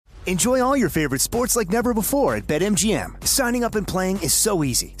Enjoy all your favorite sports like never before at BetMGM. Signing up and playing is so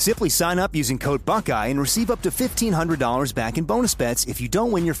easy. Simply sign up using code Buckeye and receive up to $1,500 back in bonus bets if you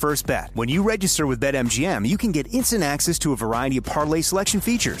don't win your first bet. When you register with BetMGM, you can get instant access to a variety of parlay selection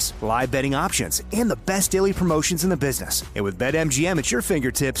features, live betting options, and the best daily promotions in the business. And with BetMGM at your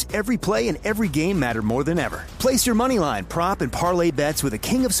fingertips, every play and every game matter more than ever. Place your moneyline, prop, and parlay bets with the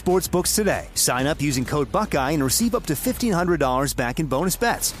king of sportsbooks today. Sign up using code Buckeye and receive up to $1,500 back in bonus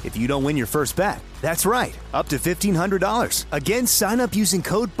bets if you don't win your first bet. That's right, up to $1,500. Again, sign up using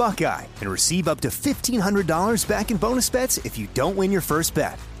code Buckeye and receive up to $1,500 back in bonus bets if you don't win your first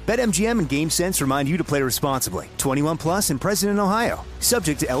bet. BetMGM and GameSense remind you to play responsibly. 21 plus and present in Ohio.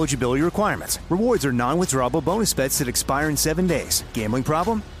 Subject to eligibility requirements. Rewards are non-withdrawable bonus bets that expire in 7 days. Gambling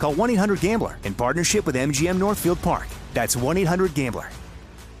problem? Call 1-800-GAMBLER in partnership with MGM Northfield Park. That's 1-800-GAMBLER.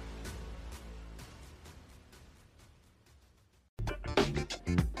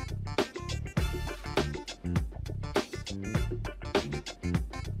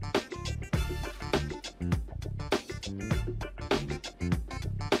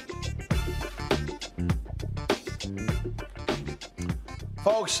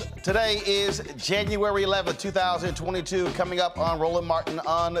 Folks, today is January 11th, 2022. Coming up on Roland Martin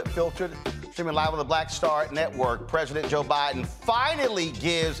Unfiltered, streaming live on the Black Star Network, President Joe Biden finally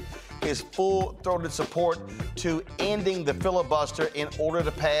gives his full-throated support to ending the filibuster in order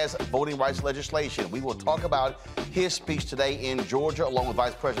to pass voting rights legislation. We will talk about his speech today in Georgia, along with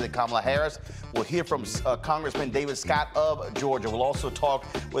Vice President Kamala Harris. We'll hear from Congressman David Scott of Georgia. We'll also talk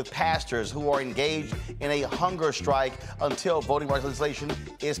with pastors who are engaged in a hunger strike until voting rights legislation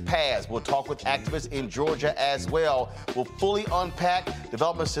is passed. We'll talk with activists in Georgia as well. We'll fully unpack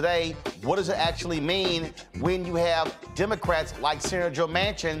developments today. What does it actually mean when you have Democrats like Senator Joe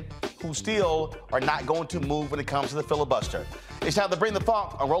Manchin who still are not going to move when it comes to the filibuster? It's time to bring the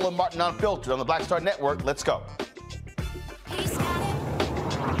funk on Roland Martin Unfiltered on the Black Star Network. Let's go. He's got it.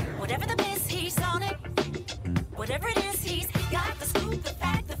 Whatever the miss, he's on it. Whatever it is, he's got the scoop, the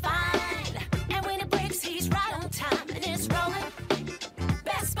fact, the find. And when it breaks, he's right on time and it's rolling.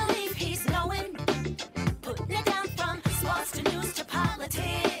 Best believe he's knowing. Putting it down from sports to news to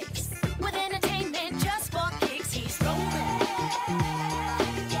politics. With entertainment just for kicks, he's rolling.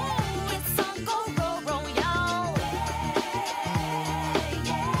 It's on Go Roll Roll, y'all.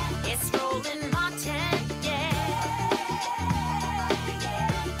 It's Roland Martin,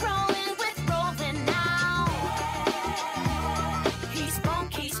 rolling with Roland now. He's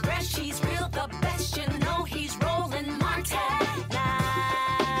funk, he's fresh, he's real, the best, you know he's Roland Martin now.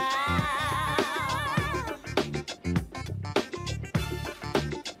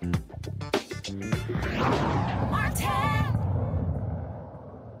 Martin.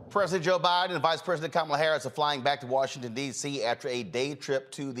 President Joe Biden and Vice President Kamala Harris are flying back to Washington, D.C. after a day trip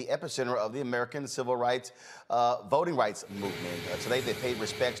to the epicenter of the American civil rights, voting rights movement. Today, they paid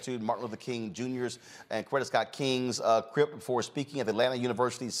respects to Martin Luther King Jr.'s and Coretta Scott King's crypt before speaking at the Atlanta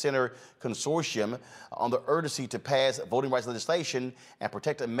University Center Consortium on the urgency to pass voting rights legislation and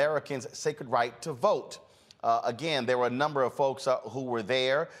protect Americans' sacred right to vote. Again, there were a number of folks who were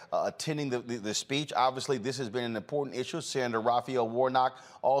there attending the speech. Obviously, this has been an important issue. Senator Raphael Warnock,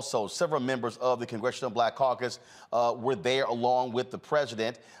 also several members of the Congressional Black Caucus were there along with the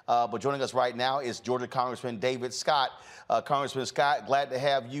president. But joining us right now is Georgia Congressman David Scott. Congressman Scott, glad to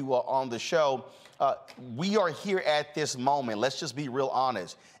have you on the show. We are here at this moment. Let's just be real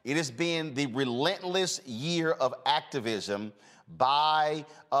honest. It has been the relentless year of activism by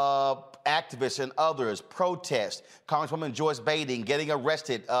activists and others, protests, Congresswoman Joyce Bading getting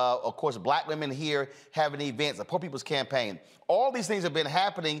arrested, of course, black women here having events, the Poor People's Campaign. All these things have been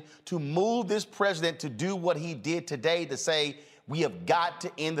happening to move this president to do what he did today, to say we have got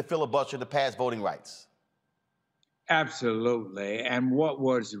to end the filibuster to pass voting rights. Absolutely. And what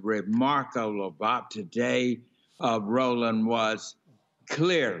was remarkable about today, Roland, was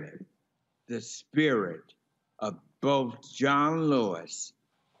clearly the spirit of both John Lewis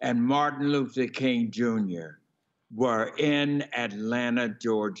and Martin Luther King Jr. were in Atlanta,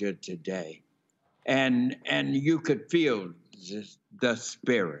 Georgia today. And you could feel the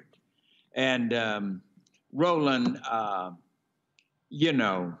spirit. And Roland, you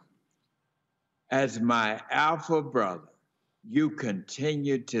know, as my alpha brother, you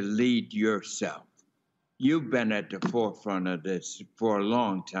continue to lead yourself. You've been at the forefront of this for a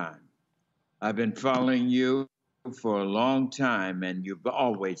long time. I've been following you for a long time, and you've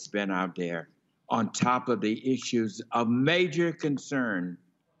always been out there on top of the issues of major concern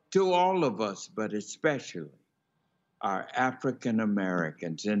to all of us, but especially our African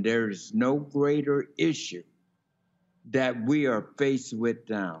Americans. And there is no greater issue that we are faced with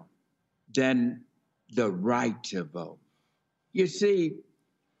now than the right to vote. You see,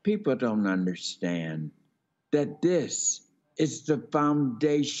 people don't understand that this is the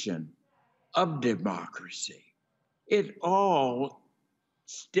foundation of democracy. It all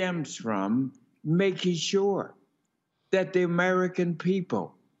stems from making sure that the American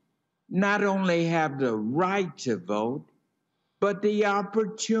people not only have the right to vote, but the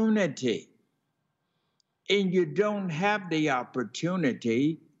opportunity. And you don't have the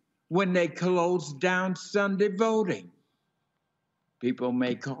opportunity when they close down Sunday voting. People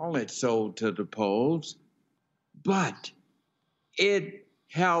may call it sold to the polls, but it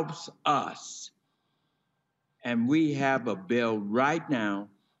helps us. And we have a bill right now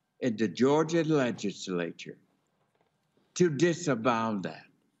in the Georgia legislature to disavow that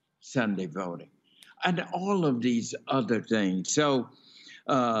Sunday voting and all of these other things. So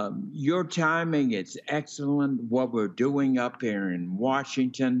your timing is excellent, what we're doing up here in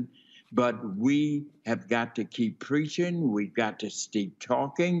Washington, but we have got to keep preaching. We've got to keep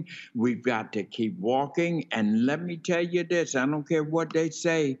talking. We've got to keep walking. And let me tell you this, I don't care what they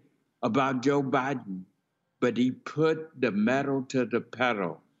say about Joe Biden, but he put the pedal to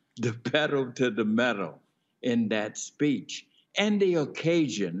the metal in that speech. And the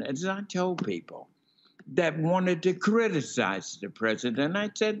occasion, as I told people that wanted to criticize the president, I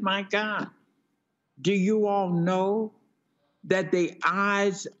said, my God, do you all know that the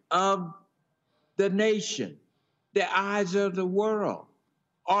eyes of the nation, the eyes of the world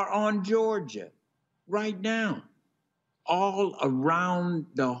are on Georgia right now, all around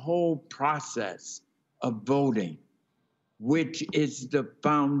the whole process of voting, which is the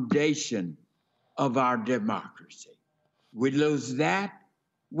foundation of our democracy. We lose that,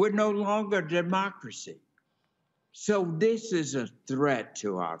 we're no longer democracy. So this is a threat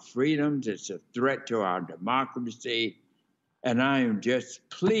to our freedoms, it's a threat to our democracy, and I am just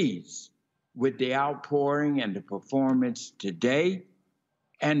pleased with the outpouring and the performance today,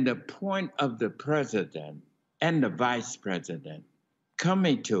 and the point of the president and the vice president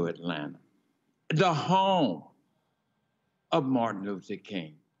coming to Atlanta, the home of Martin Luther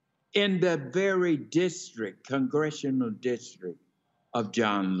King, in the very district, congressional district of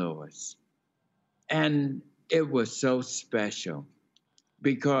John Lewis. And it was so special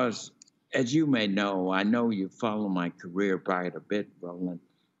because, as you may know, I know you follow my career quite a bit, Roland,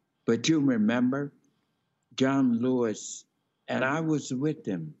 but you remember John Lewis, and I was with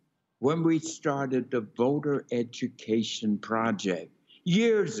him when we started the Voter Education Project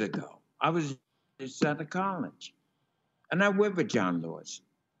years ago. I was at Sutter College, and I went with John Lewis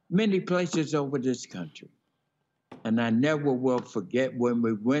many places over this country. And I never will forget when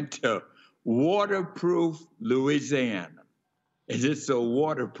we went to Waterproof, Louisiana. And it's so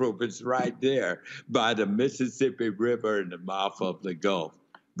waterproof, it's right there by the Mississippi River in the mouth of the Gulf.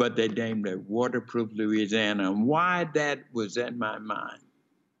 But they named it Waterproof, Louisiana. And why that was in my mind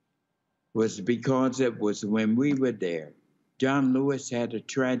was because it was when we were there. John Lewis had a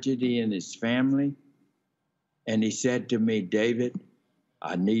tragedy in his family. And he said to me, David,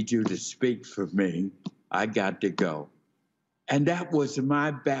 I need you to speak for me. I got to go. And that was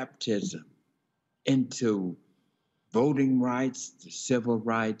my baptism into voting rights, the civil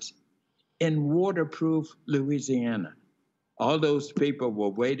rights in Waterproof, Louisiana. All those people were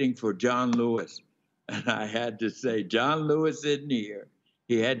waiting for John Lewis. And I had to say, John Lewis isn't here.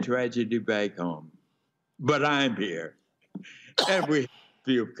 He had tragedy back home. But I'm here. And we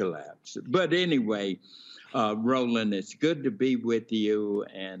feel collapsed. But anyway, Roland, it's good to be with you,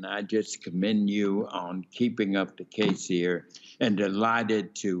 and I just commend you on keeping up the case here, and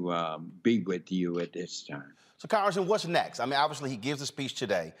delighted to be with you at this time. So, Congressman, what's next? I mean, obviously, he gives a speech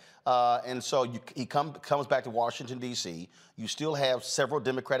today, and so he comes back to Washington, D.C. You still have several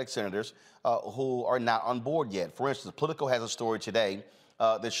Democratic senators who are not on board yet. For instance, Politico has a story today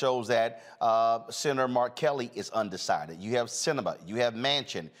that shows that Senator Mark Kelly is undecided. You have Sinema, you have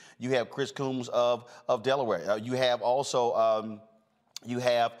Manchin, you have Chris Coons of Delaware. You have also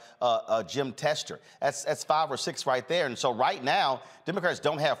Jim Tester. That's 5 or 6 right there. And so right now, Democrats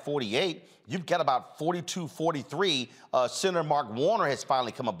don't have 48. You've got about 42, 43. Senator Mark Warner has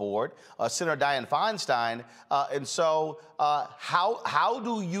finally come aboard. Senator Dianne Feinstein. And so how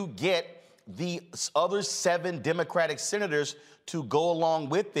do you get the other 7 Democratic senators to go along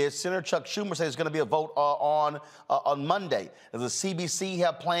with this? Senator Chuck Schumer says there's going to be a vote on Monday. Does the CBC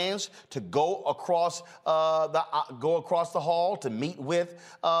have plans to go across the hall to meet with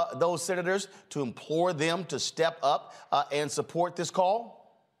those senators to implore them to step up and support this call?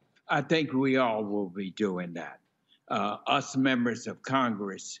 I think we all will be doing that. Us members of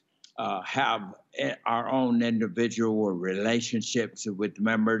Congress have our own individual relationships with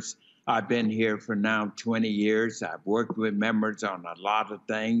members. I've been here for now 20 years. I've worked with members on a lot of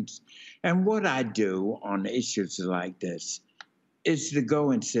things. And what I do on issues like this is to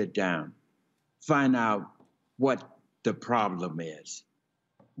go and sit down, find out what the problem is.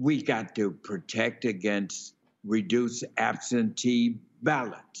 We got to protect against reduced absentee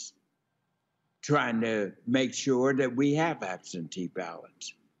ballots, trying to make sure that we have absentee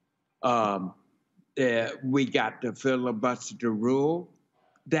ballots. We got the filibuster rule.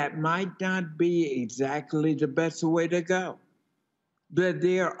 That might not be exactly the best way to go, but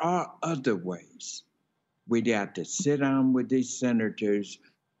there are other ways. We got to sit down with these senators.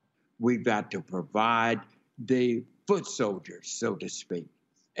 We've got to provide the foot soldiers, so to speak,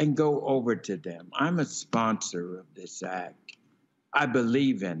 and go over to them. I'm a sponsor of this act. I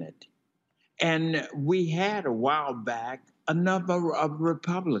believe in it. And we had a while back a number of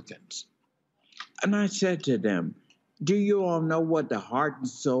Republicans. And I said to them, do you all know what the heart and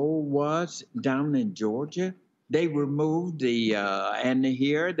soul was down in Georgia? They removed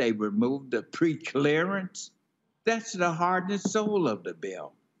they removed the pre-clearance. That's the heart and soul of the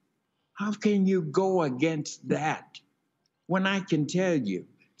bill. How can you go against that when I can tell you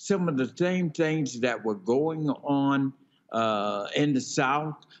some of the same things that were going on in the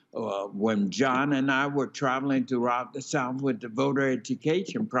South when John and I were traveling throughout the South with the Voter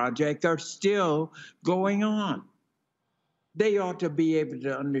Education Project are still going on? They ought to be able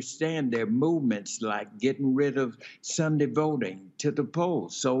to understand their movements, like getting rid of Sunday voting to the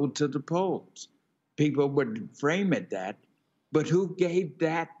polls, sold to the polls. People would frame it that, but who gave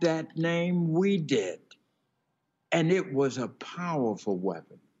that name? We did. And it was a powerful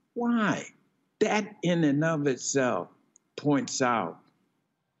weapon. Why? That in and of itself points out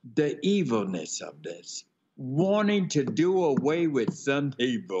the evilness of this, wanting to do away with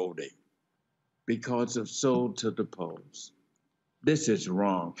Sunday voting because of sold to the polls. This is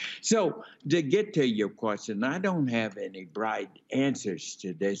wrong. So to get to your question, I don't have any bright answers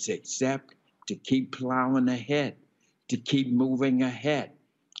to this except to keep plowing ahead, to keep moving ahead,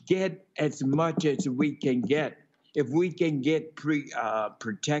 get as much as we can get. If we can get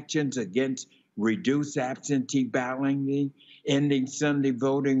protections against reduced absentee balloting, ending Sunday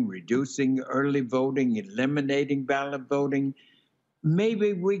voting, reducing early voting, eliminating ballot voting,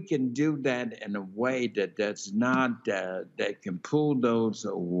 maybe we can do that in a way that does not, that can pull those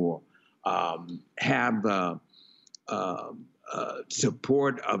or have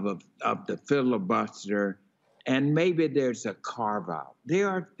support of the filibuster, and maybe there's a carve out. There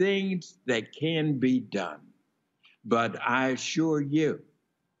are things that can be done, but I assure you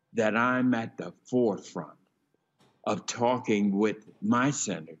that I'm at the forefront of talking with my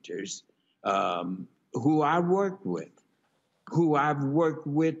senators who I work with, who I've worked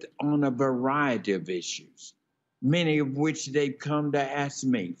with on a variety of issues, many of which they've come to ask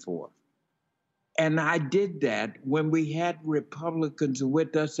me for. And I did that when we had Republicans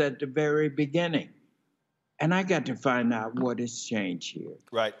with us at the very beginning. And I got to find out what has changed here.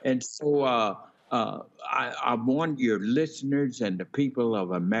 Right. And so I want your listeners and the people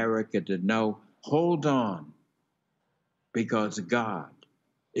of America to know, hold on, because God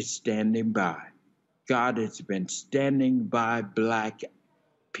is standing by. God has been standing by Black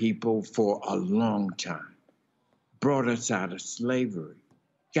people for a long time, brought us out of slavery,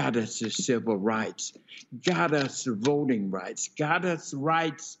 got us to civil rights, got us to voting rights, got us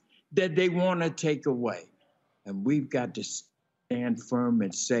rights that they want to take away. And we've got to stand firm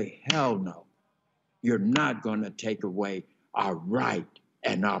and say, hell no, you're not going to take away our right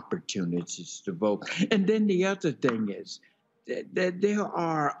and opportunities to vote. And then the other thing is, that there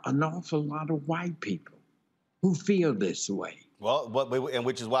are an awful lot of white people who feel this way. Well, and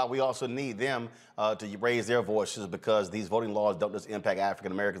which is why we also need them to raise their voices, because these voting laws don't just impact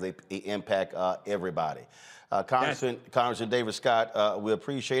African Americans, they impact everybody. Congressman David Scott, we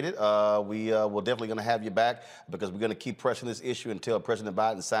appreciate it. We will definitely going to have you back, because we're going to keep pressing this issue until President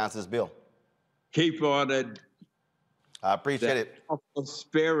Biden signs this bill. Keep on it. I appreciate it.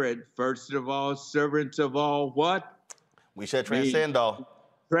 Spirit, first of all, servants of all what? We should transcend all.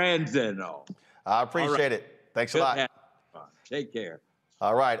 Transcend all. I appreciate it. Thanks a lot. Take care.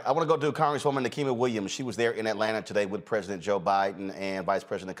 All right. I want to go to Congresswoman Nikema Williams. She was there in Atlanta today with President Joe Biden and Vice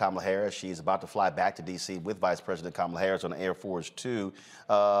President Kamala Harris. She's about to fly back to D.C. with Vice President Kamala Harris on Air Force Two.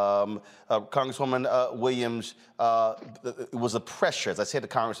 Congresswoman Williams, it was the pressure, as I said to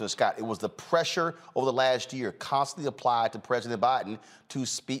Congressman Scott, it was the pressure over the last year constantly applied to President Biden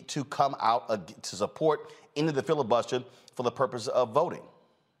to come out to support into the filibuster for the purpose of voting.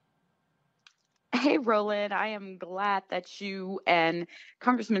 Hey, Roland, I am glad that you and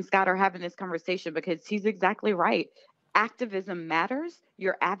Congressman Scott are having this conversation because he's exactly right. Activism matters,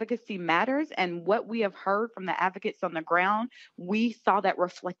 your advocacy matters, and what we have heard from the advocates on the ground, we saw that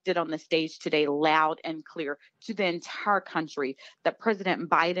reflected on the stage today loud and clear to the entire country that President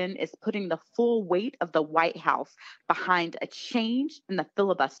Biden is putting the full weight of the White House behind a change in the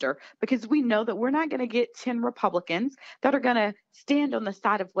filibuster because we know that we're not going to get 10 Republicans that are going to stand on the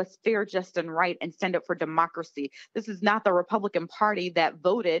side of what's fair, just, and right and stand up for democracy. This is not the Republican Party that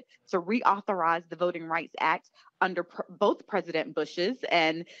voted to reauthorize the Voting Rights Act under both President Bush's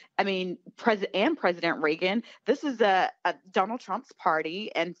and President Reagan. This is a Donald Trump's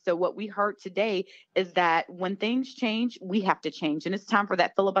party. And so what we heard today is that when things change, we have to change. And it's time for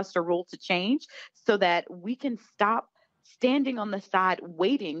that filibuster rule to change so that we can stop standing on the side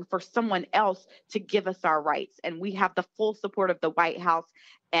waiting for someone else to give us our rights. And we have the full support of the White House.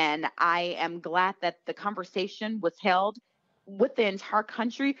 And I am glad that the conversation was held with the entire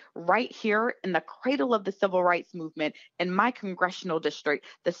country right here in the cradle of the civil rights movement in my congressional district,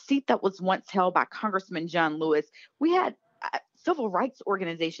 the seat that was once held by Congressman John Lewis. We had civil rights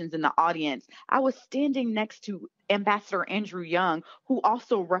organizations in the audience. I was standing next to Ambassador Andrew Young, who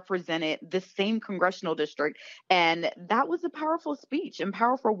also represented the same congressional district. And that was a powerful speech and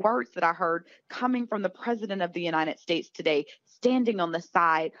powerful words that I heard coming from the President of the United States today, standing on the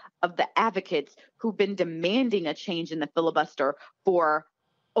side of the advocates who've been demanding a change in the filibuster for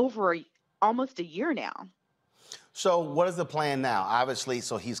over almost a year now. So what is the plan now? Obviously,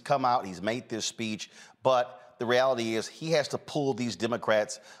 so he's come out, he's made this speech, but the reality is he has to pull these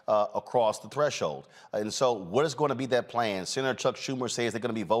Democrats across the threshold. And so what is going to be that plan? Senator Chuck Schumer says they're going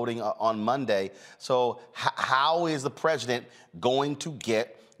to be voting on Monday. So how is the president going to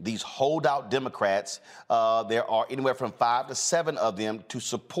get these holdout Democrats, there are anywhere from 5 to 7 of them, to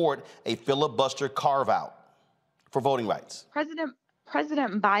support a filibuster carve-out for voting rights?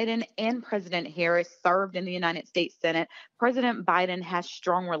 President Biden and President Harris served in the United States Senate. President Biden has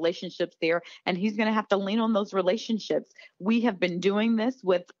strong relationships there, and he's going to have to lean on those relationships. We have been doing this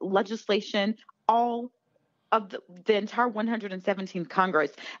with legislation all of the entire 117th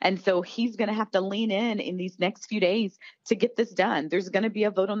Congress. And so he's going to have to lean in these next few days to get this done. There's going to be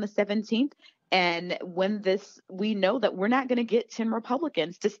a vote on the 17th. And we know that we're not going to get 10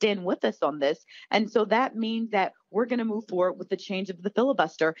 Republicans to stand with us on this. And so that means that we're going to move forward with the change of the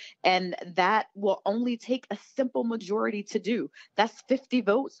filibuster. And that will only take a simple majority to do. That's 50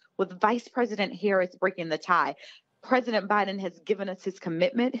 votes with Vice President Harris breaking the tie. President Biden has given us his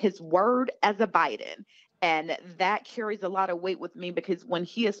commitment, his word as a Biden. And that carries a lot of weight with me because when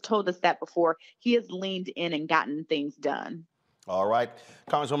he has told us that before, he has leaned in and gotten things done. All right.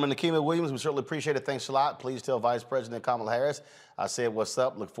 Congresswoman Nikema Williams, we certainly appreciate it. Thanks a lot. Please tell Vice President Kamala Harris I said what's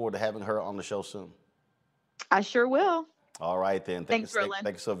up. Look forward to having her on the show soon. I sure will. All right, then. Thanks, Roland.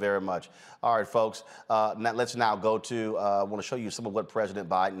 Thank you so very much. All right, folks. Let's now go to, I want to show you some of what President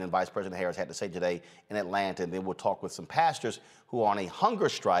Biden and Vice President Harris had to say today in Atlanta, and then we'll talk with some pastors who are on a hunger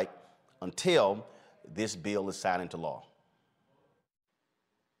strike until this bill is signed into law.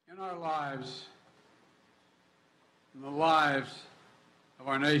 In our lives, in the lives of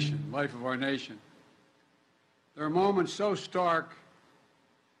our nation, life of our nation, there are moments so stark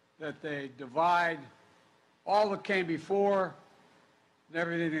that they divide all that came before and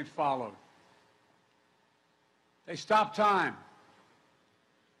everything that followed. They stop time.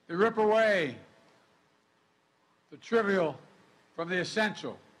 They rip away the trivial from the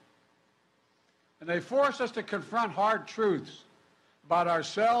essential. And they force us to confront hard truths about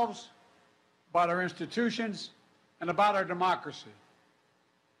ourselves, about our institutions, and about our democracy.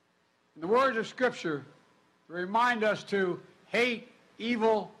 In the words of Scripture, they remind us to hate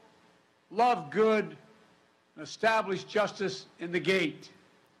evil, love good, and establish justice in the gate.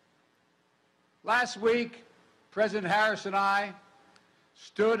 Last week, President Harris and I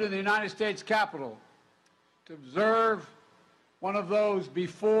stood in the United States Capitol to observe one of those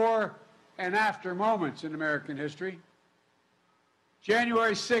before and after moments in American history.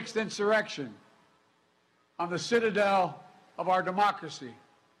 January 6th insurrection on the citadel of our democracy.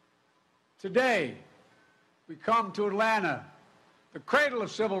 Today, we come to Atlanta, the cradle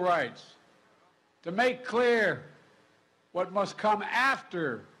of civil rights, to make clear what must come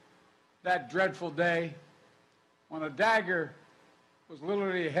after that dreadful day when a dagger was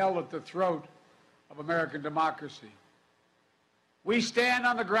literally held at the throat of American democracy. We stand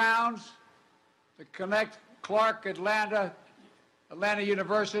on the grounds that connect Clark Atlanta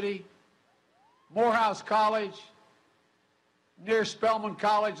University, Morehouse College, near Spelman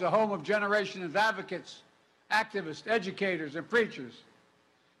College, the home of generations of advocates, activists, educators, and preachers,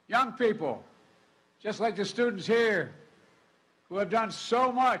 young people just like the students here who have done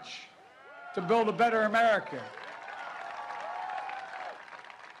so much to build a better America.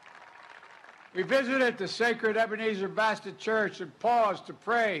 We visited the sacred Ebenezer Baptist Church and paused to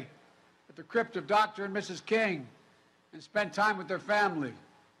pray at the crypt of Dr. and Mrs. King and spent time with their family.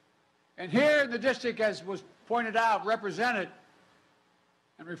 And here in the district, as was pointed out, represented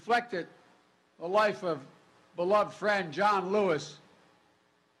and reflected the life of beloved friend John Lewis.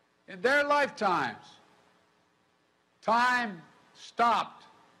 In their lifetimes, time stopped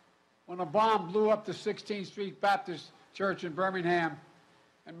when a bomb blew up the 16th Street Baptist Church in Birmingham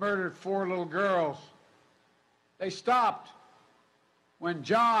and murdered 4 little girls. They stopped when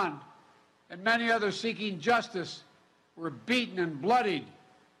John and many others seeking justice were beaten and bloodied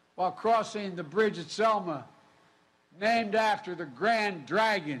while crossing the bridge at Selma, named after the Grand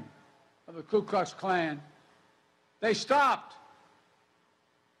Dragon of the Ku Klux Klan. They stopped.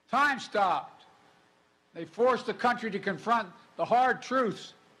 Time stopped. They forced the country to confront the hard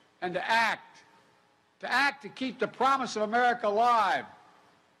truths and to act to keep the promise of America alive.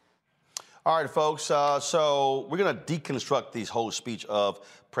 All right, folks, so we're going to deconstruct this whole speech of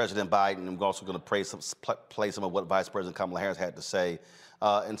President Biden, and we're also going to play some of what Vice President Kamala Harris had to say.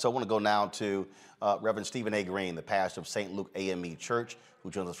 And so I want to go now to Reverend Stephen A. Green, the pastor of St. Luke AME Church,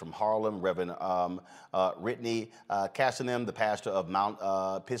 who joins us from Harlem, Reverend Ritney Castanem, the pastor of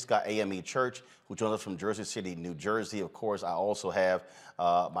Mount Pisgah AME Church, who joins us from Jersey City, New Jersey. Of course, I also have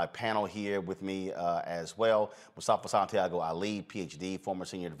my panel here with me as well. Mustafa Santiago Ali, PhD, former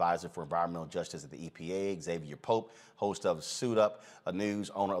senior advisor for environmental justice at the EPA. Xavier Pope, host of Suit Up News,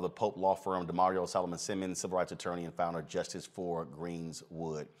 owner of the Pope law firm. Demario Solomon Simmons, civil rights attorney and founder of Justice for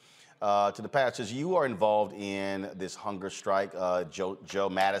Greenswood. To the pastors, you are involved in this hunger strike. Joe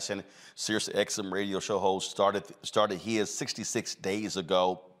Madison, Sirius XM radio show host, started his 66 days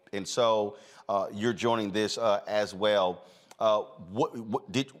ago, and so you're joining this as well.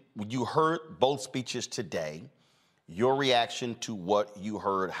 You heard both speeches today? Your reaction to what you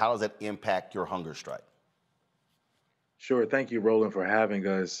heard, how does that impact your hunger strike? Sure. Thank you, Roland, for having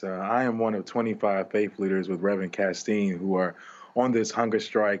us. I am one of 25 faith leaders with Reverend Castine who are on this hunger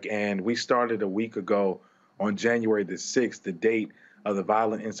strike, and we started a week ago on January the 6th, the date of the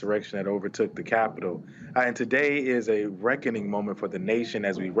violent insurrection that overtook the Capitol. And today is a reckoning moment for the nation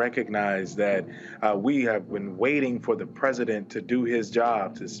as we recognize that we have been waiting for the president to do his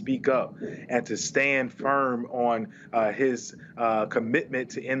job, to speak up and to stand firm on his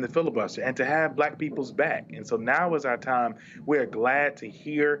commitment to end the filibuster and to have Black people's back. And so now is our time. We're glad to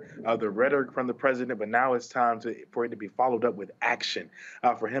hear the rhetoric from the president, but now it's time for it to be followed up with action,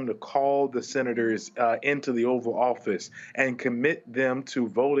 for him to call the senators into the Oval Office and commit them to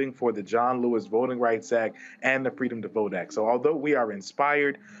voting for the John Lewis Voting Rights Act and the Freedom to Vote Act. So although we are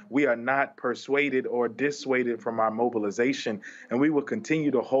inspired, we are not persuaded or dissuaded from our mobilization, and we will continue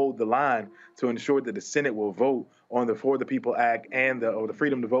to hold the line to ensure that the Senate will vote on the For the People Act and the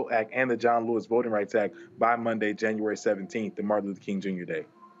Freedom to Vote Act and the John Lewis Voting Rights Act by Monday, January 17th, the Martin Luther King Jr. Day.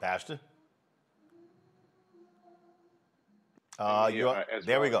 Pastor?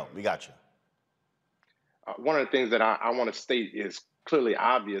 There we go. We got you. One of the things that I want to state is clearly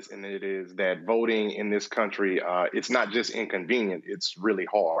obvious, and it is that voting in this country, it's not just inconvenient, it's really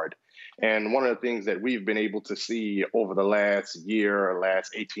hard. And one of the things that we've been able to see over the last year or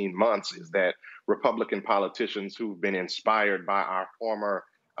last 18 months is that Republican politicians who've been inspired by our former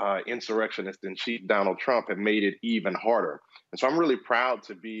insurrectionist in chief Donald Trump have made it even harder. And so I'm really proud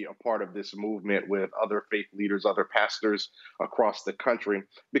to be a part of this movement with other faith leaders, other pastors across the country,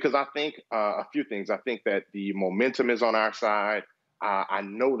 because I think a few things. I think that the momentum is on our side. I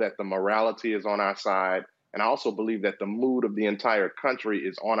know that the morality is on our side. And I also believe that the mood of the entire country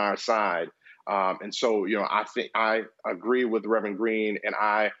is on our side. And so, I think I agree with Reverend Green, and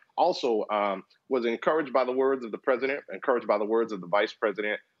I also was encouraged by the words of the president, encouraged by the words of the vice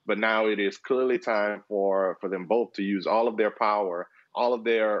president. But now it is clearly time for them both to use all of their power, all of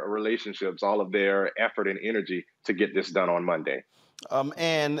their relationships, all of their effort and energy to get this done on Monday.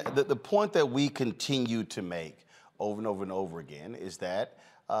 And the point that we continue to make over and over and over again is that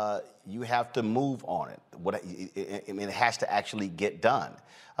you have to move on it. It has to actually get done.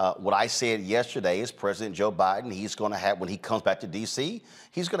 What I said yesterday is President Joe Biden, he's going to have, when he comes back to D.C.,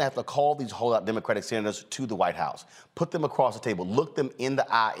 he's going to have to call these holdout Democratic senators to the White House, put them across the table, look them in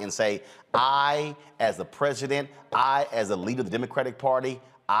the eye and say, I, as the president, I, as a leader of the Democratic Party,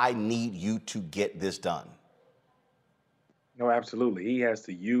 I need you to get this done. No, absolutely. He has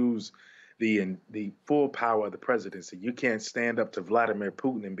to use the full power of the presidency. You can't stand up to Vladimir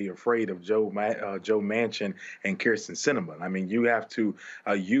Putin and be afraid of Joe Manchin and Kyrsten Sinema. I mean, you have to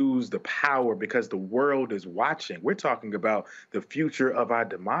use the power because the world is watching. We're talking about the future of our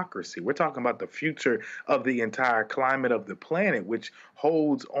democracy. We're talking about the future of the entire climate of the planet, which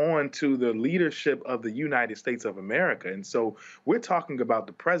holds on to the leadership of the United States of America. And so we're talking about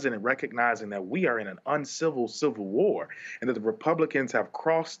the president recognizing that we are in an uncivil civil war and that the Republicans have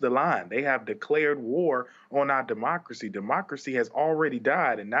crossed the line. They have declared war on our democracy. Democracy has already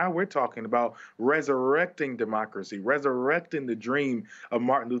died. And now we're talking about resurrecting democracy, resurrecting the dream of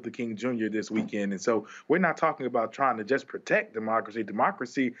Martin Luther King Jr. this weekend. And so we're not talking about trying to just protect democracy.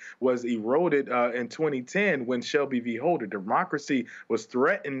 Democracy was eroded in 2010 when Shelby v. Holder. Democracy was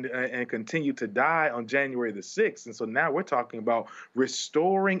threatened and continued to die on January the 6th. And so now we're talking about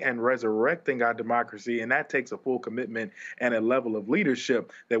restoring and resurrecting our democracy. And that takes a full commitment and a level of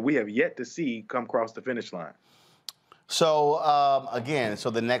leadership that we have yet to see come across the finish line. So again, so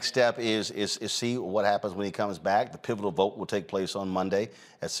the next step is see what happens when he comes back. The pivotal vote will take place on Monday,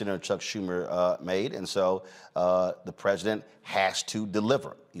 as Senator Chuck Schumer made. And so the president has to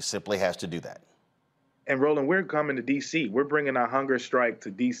deliver. He simply has to do that. And Roland, we're coming to D.C. We're bringing our hunger strike to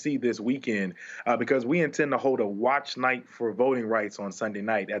D.C. this weekend because we intend to hold a watch night for voting rights on Sunday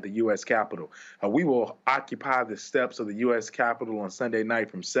night at the U.S. Capitol. We will occupy the steps of the U.S. Capitol on Sunday night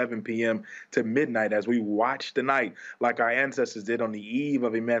from 7 p.m. to midnight as we watch the night like our ancestors did on the eve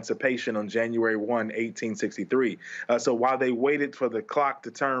of emancipation on January 1, 1863. So while they waited for the clock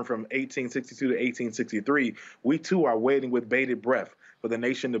to turn from 1862 to 1863, we too are waiting with bated breath for the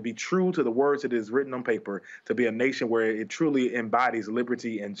nation to be true to the words that is written on paper, to be a nation where it truly embodies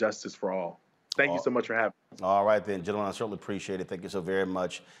liberty and justice for all. Thank you so much for having me. All right, then, gentlemen, I certainly appreciate it. Thank you so very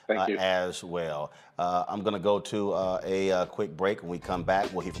much as well. I'm going to go to a quick break. When we come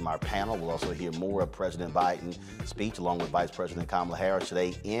back, we'll hear from our panel. We'll also hear more of President Biden's speech along with Vice President Kamala Harris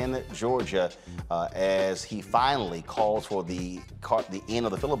today in Georgia as he finally calls for the end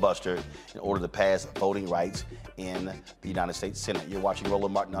of the filibuster in order to pass voting rights in the United States Senate. You're watching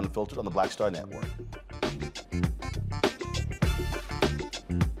Roland Martin Unfiltered on the Black Star Network.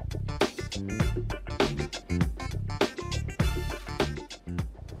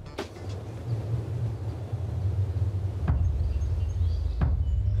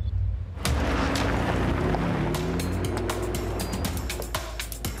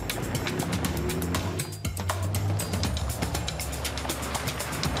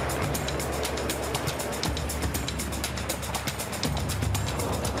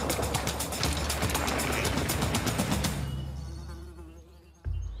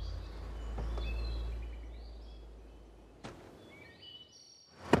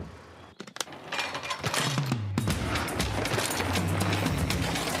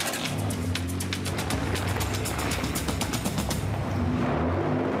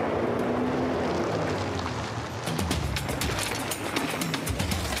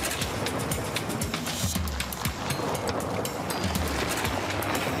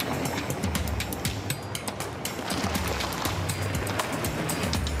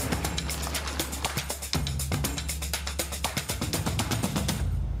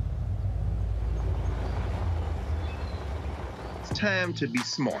 Time to be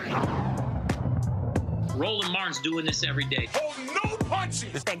smart. Roland Martin's doing this every day. Oh, no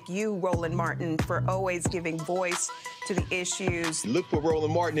punches! Thank you, Roland Martin, for always giving voice to the issues. Look for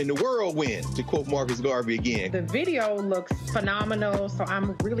Roland Martin in the whirlwind, to quote Marcus Garvey again. The video looks phenomenal, so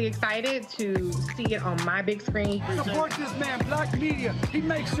I'm really excited to see it on my big screen. Support this man, Black Media. He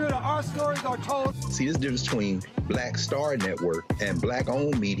makes sure that our stories are told. See, this difference between Black Star Network and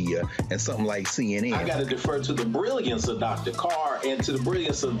Black-owned media and something like CNN. I got to defer to the brilliance of Dr. Carr and to the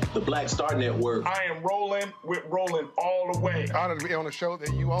brilliance of the Black Star Network. I am rolling with Roland all the way. Honored to be on a show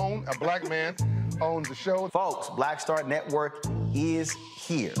that you own. A black man owns the show. Folks, Black Star Network is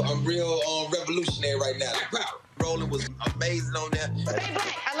here. I'm real revolutionary right now. Roland was amazing on there. Stay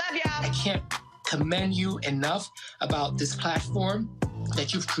black. I love y'all. I can't commend you enough about this platform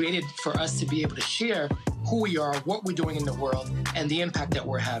that you've created for us to be able to share who we are, what we're doing in the world, and the impact that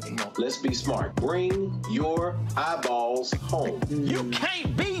we're having. Let's be smart. Bring your eyeballs home. You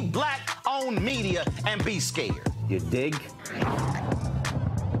can't be Black-owned media and be scared. You dig?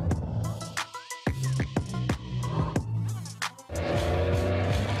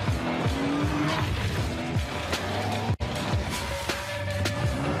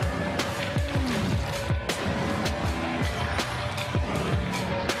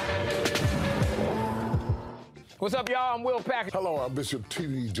 What's up, y'all? I'm Will Packer. Hello, I'm Bishop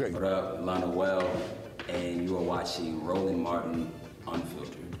T.D. What up, Lana Well, and you are watching Roland Martin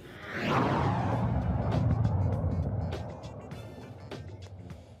Unfiltered.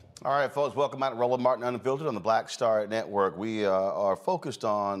 All right, folks, welcome out to Roland Martin Unfiltered on the Black Star Network. We are focused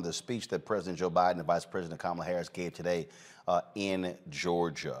on the speech that President Joe Biden and Vice President Kamala Harris gave today in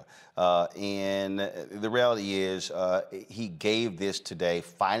Georgia. And the reality is he gave this today,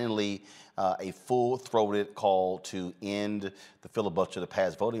 finally, a full-throated call to end the filibuster to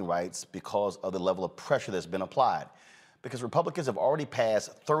pass voting rights because of the level of pressure that's been applied. Because Republicans have already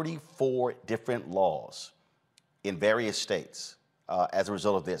passed 34 different laws in various states as a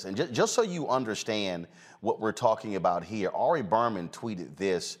result of this. And just so you understand what we're talking about here, Ari Berman tweeted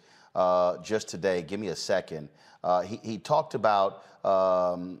this just today. Give me a second. He talked about,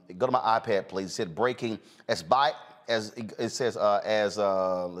 go to my iPad, please. He said, breaking, let's see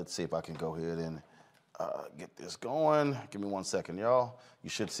if I can go ahead and get this going. Give me 1 second, y'all. You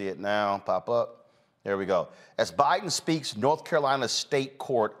should see it now pop up. There we go. As Biden speaks, North Carolina State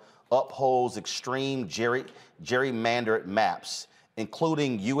Court upholds extreme gerrymandered maps,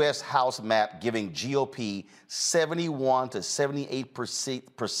 including U.S. House map giving GOP 71 to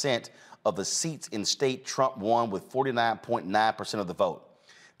 78% of the seats in state Trump won with 49.9% of the vote.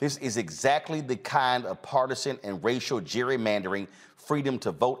 This is exactly the kind of partisan and racial gerrymandering Freedom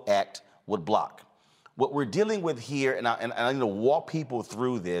to Vote Act would block. What we're dealing with here, and I need to walk people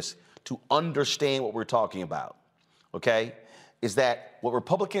through this to understand what we're talking about, okay, is that what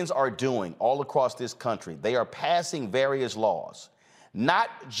Republicans are doing all across this country, they are passing various laws, not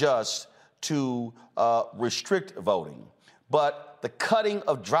just to restrict voting, but the cutting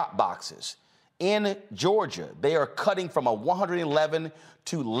of drop boxes. In Georgia, they are cutting from 111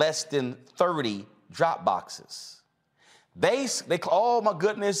 to less than 30 drop boxes. Oh my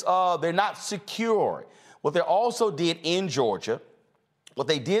goodness, they're not secure. What they also did in Georgia, what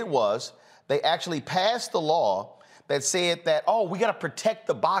they did was they actually passed the law that said that, oh, we got to protect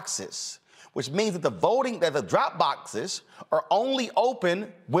the boxes, which means that the drop boxes are only open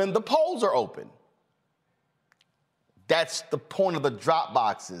when the polls are open. That's the point of the drop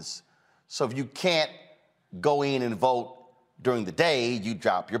boxes. So if you can't go in and vote during the day, you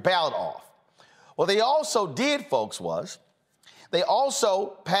drop your ballot off. What they also did, folks, was they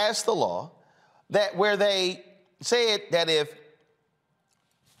also passed the law that where they said that if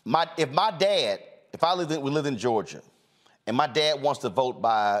we lived in Georgia and my dad wants to vote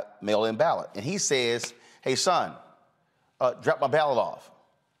by mail-in ballot, and he says, hey, son, drop my ballot off.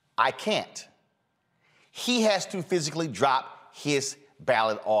 I can't. He has to physically drop his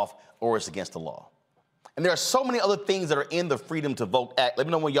ballot off or it's against the law. And there are so many other things that are in the Freedom to Vote Act. Let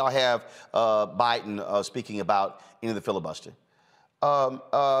me know when y'all have Biden speaking about any of the filibuster.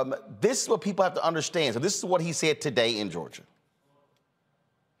 This is what people have to understand. So this is what he said today in Georgia.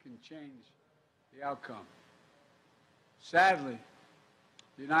 Can change the outcome. Sadly,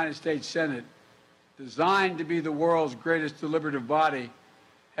 the United States Senate, designed to be the world's greatest deliberative body,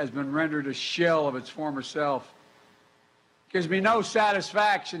 has been rendered a shell of its former self. It gives me no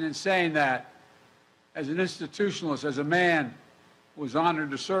satisfaction in saying that as an institutionalist, as a man who was honored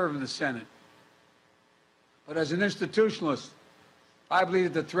to serve in the Senate. But as an institutionalist, I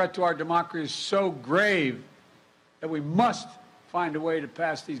believe that the threat to our democracy is so grave that we must find a way to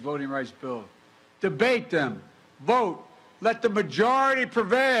pass these voting rights bills. Debate them, vote, let the majority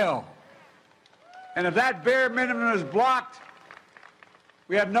prevail. And if that bare minimum is blocked,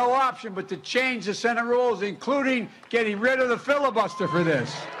 we have no option but to change the Senate rules, including getting rid of the filibuster for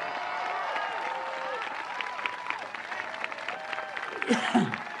this.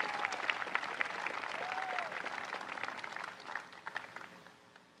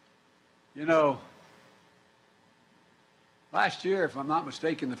 You know, last year, if I'm not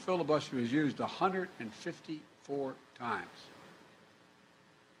mistaken, the filibuster was used 154 times.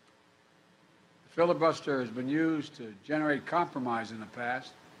 The filibuster has been used to generate compromise in the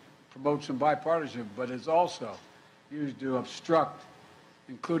past, promote some bipartisanship, but it's also used to obstruct,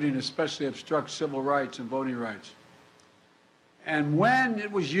 including especially obstruct civil rights and voting rights. And when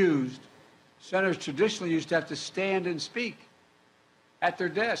it was used, senators traditionally used to have to stand and speak at their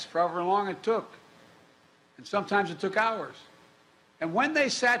desk for however long it took. And sometimes it took hours. And when they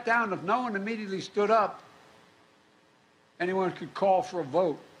sat down, if no one immediately stood up, anyone could call for a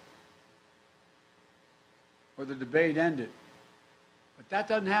vote or the debate ended. But that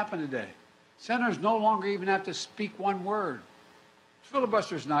doesn't happen today. Senators no longer even have to speak one word.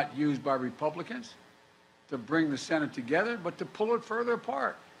 Filibuster is not used by Republicans to bring the Senate together, but to pull it further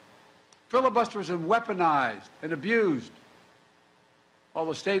apart. Filibuster has been weaponized and abused. While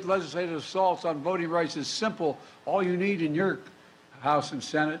the state legislative assaults on voting rights is simple, all you need in your House and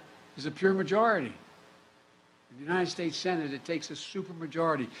Senate is a pure majority. In the United States Senate, it takes a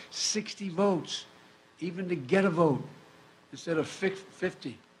supermajority, 60 votes, even to get a vote, instead of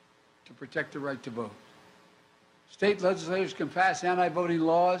 50 to protect the right to vote. State legislators can pass anti-voting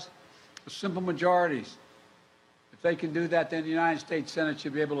laws with simple majorities. If they can do that, then the United States Senate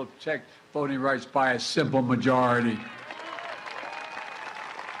should be able to protect voting rights by a simple majority.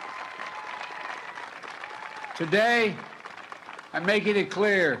 Today, I'm making it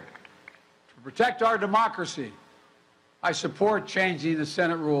clear, to protect our democracy, I support changing the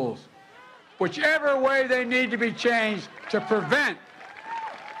Senate rules, whichever way they need to be changed to prevent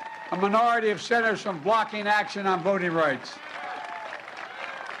a minority of senators from blocking action on voting rights.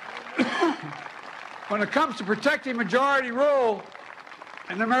 When it comes to protecting majority rule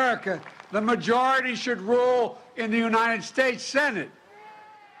in America, the majority should rule in the United States Senate.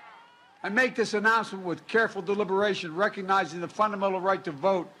 I make this announcement with careful deliberation, recognizing the fundamental right to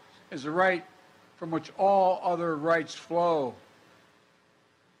vote is a right from which all other rights flow.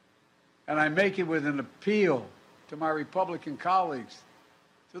 And I make it with an appeal to my Republican colleagues,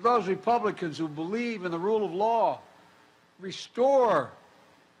 to those Republicans who believe in the rule of law, restore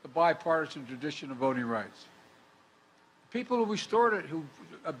the bipartisan tradition of voting rights. The people who restored it, who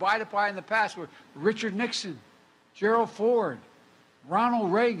abided by in the past, were Richard Nixon, Gerald Ford,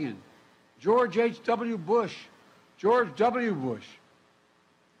 Ronald Reagan, George H.W. Bush, George W. Bush.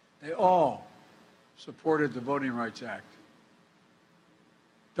 They all supported the Voting Rights Act.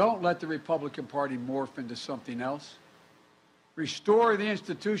 Don't let the Republican Party morph into something else. Restore the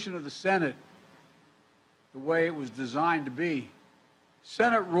institution of the Senate the way it was designed to be.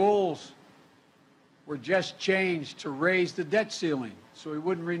 Senate rules were just changed to raise the debt ceiling so we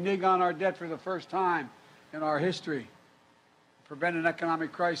wouldn't renege on our debt for the first time in our history, prevent an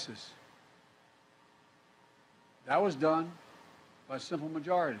economic crisis. That was done by a simple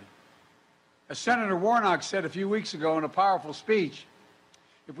majority. As Senator Warnock said a few weeks ago in a powerful speech,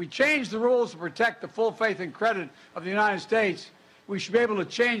 if we change the rules to protect the full faith and credit of the United States, we should be able to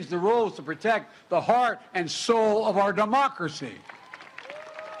change the rules to protect the heart and soul of our democracy.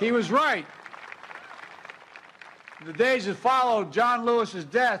 He was right. In the days that followed John Lewis's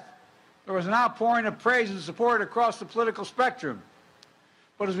death, there was an outpouring of praise and support across the political spectrum.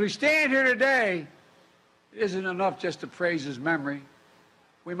 But as we stand here today, it isn't enough just to praise his memory.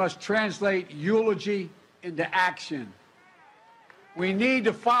 We must translate eulogy into action. We need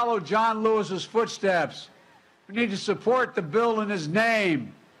to follow John Lewis's footsteps. We need to support the bill in his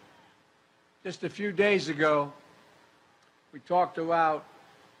name. Just a few days ago, we talked about,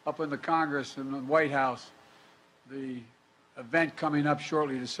 up in the Congress and the White House, the event coming up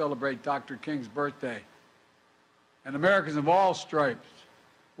shortly to celebrate Dr. King's birthday. And Americans of all stripes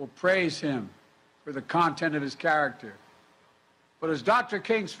will praise him for the content of his character. But as Dr.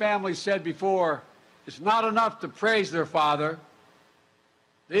 King's family said before, it's not enough to praise their father.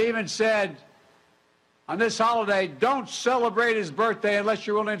 They even said, on this holiday, don't celebrate his birthday unless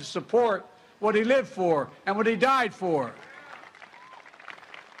you're willing to support what he lived for and what he died for.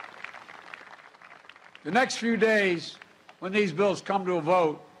 The next few days, when these bills come to a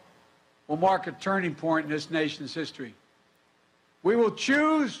vote, will mark a turning point in this nation's history. We will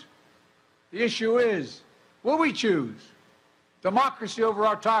choose. The issue is, will we choose democracy over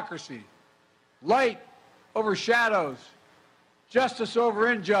autocracy, light over shadows, justice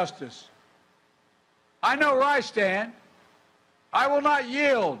over injustice? I know where I stand. I will not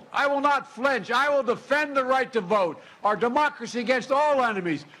yield. I will not flinch. I will defend the right to vote, our democracy against all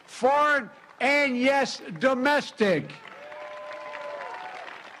enemies, foreign and, yes, domestic.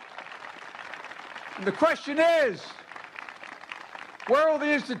 And the question is, where will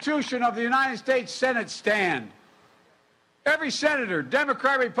the institution of the United States Senate stand? Every senator,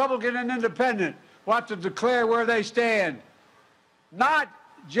 Democrat, Republican, and Independent, will have to declare where they stand, not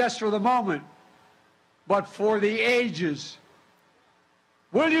just for the moment, but for the ages.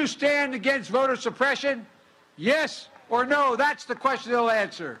 Will you stand against voter suppression? Yes or no? That's the question they'll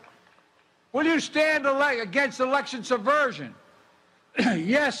answer. Will you stand against election subversion?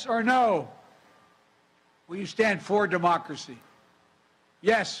 Yes or no? Will you stand for democracy?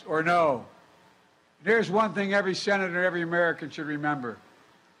 Yes or no? And here's one thing every senator, every American should remember.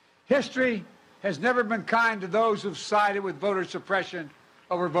 History has never been kind to those who've sided with voter suppression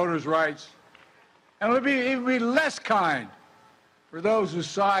over voters' rights. And it'll even be less kind for those who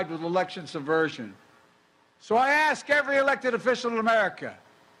side with election subversion. So I ask every elected official in America,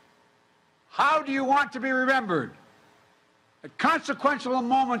 how do you want to be remembered? At consequential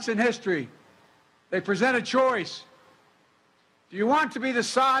moments in history, they present a choice. Do you want to be on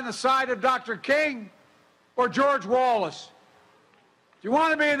the side of Dr. King or George Wallace? Do you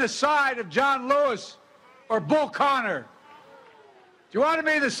want to be on the side of John Lewis or Bull Connor? Do you want to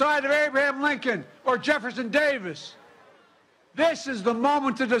be the side of Abraham Lincoln or Jefferson Davis? This is the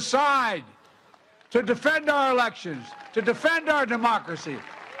moment to decide, to defend our elections, to defend our democracy.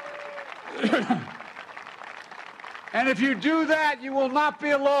 And if you do that, you will not be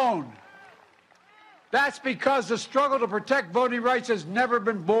alone. That's because the struggle to protect voting rights has never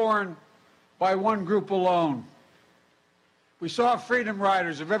been born by one group alone. We saw freedom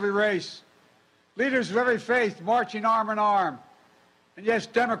riders of every race, leaders of every faith marching arm in arm, and yes,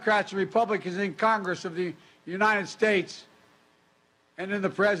 Democrats and Republicans in Congress of the United States and in the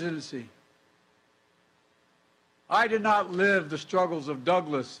presidency. I did not live the struggles of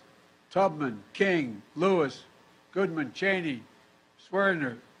Douglas, Tubman, King, Lewis, Goodman, Cheney,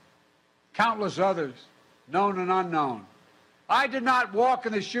 Swerner, countless others, known and unknown. I did not walk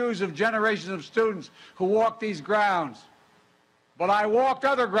in the shoes of generations of students who walked these grounds, but I walked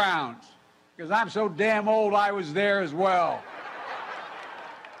other grounds because I'm so damn old I was there as well.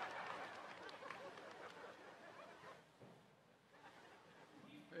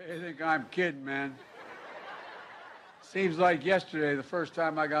 They think I'm kidding, man. Seems like yesterday, the first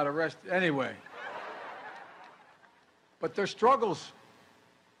time I got arrested. Anyway. But their struggles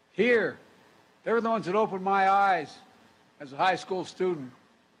here, they were the ones that opened my eyes as a high school student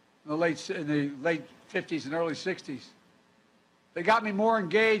in the late 50s and early 60s. They got me more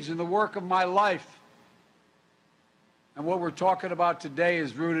engaged in the work of my life. And what we're talking about today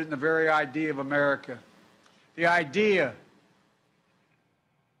is rooted in the very idea of America. The idea,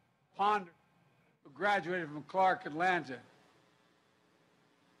 Ponder, who graduated from Clark Atlanta,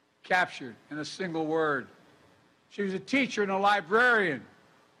 captured in a single word. She was a teacher and a librarian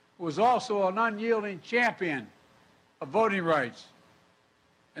who was also an unyielding champion of voting rights.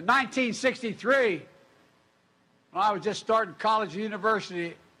 In 1963, when I was just starting college and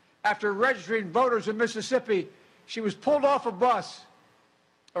university, after registering voters in Mississippi, she was pulled off a bus,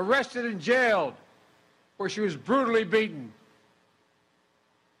 arrested and jailed, where she was brutally beaten.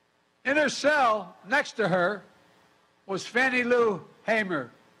 In her cell, next to her, was Fannie Lou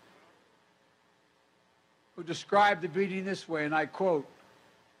Hamer, who described the beating this way, and I quote,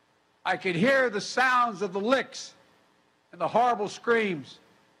 "I could hear the sounds of the licks and the horrible screams.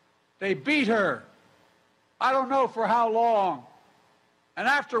 They beat her. I don't know for how long. And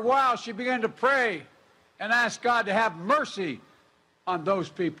after a while, she began to pray and ask God to have mercy on those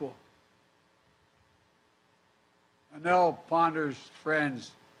people." And Nell Ponder's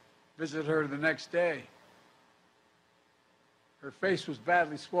friends visited her the next day. Her face was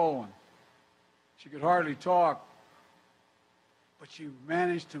badly swollen. She could hardly talk, but she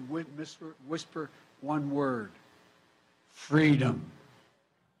managed to whisper one word: freedom.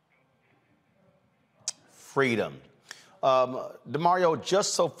 Freedom. DeMario,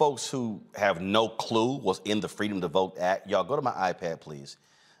 just so folks who have no clue what's in the Freedom to Vote Act, y'all go to my iPad, please.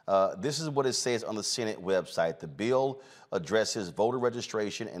 This is what it says on the Senate website. The bill addresses voter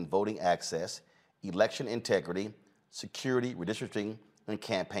registration and voting access, election integrity, security, redistricting, and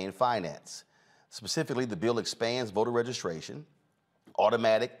campaign finance. Specifically, the bill expands voter registration,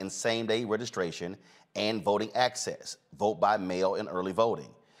 automatic and same-day registration, and voting access, vote by mail and early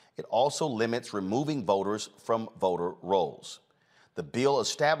voting. It also limits removing voters from voter rolls. The bill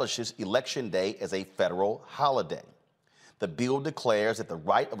establishes Election Day as a federal holiday. The bill declares that the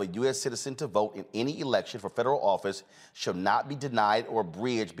right of a U.S. citizen to vote in any election for federal office shall not be denied or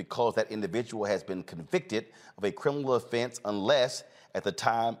abridged because that individual has been convicted of a criminal offense unless at the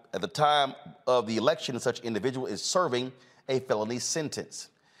time of the election such individual is serving a felony sentence.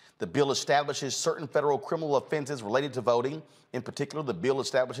 The bill establishes certain federal criminal offenses related to voting. In particular, the bill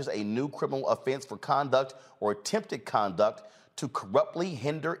establishes a new criminal offense for conduct or attempted conduct to corruptly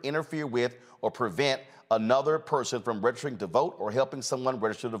hinder, interfere with, or prevent another person from registering to vote or helping someone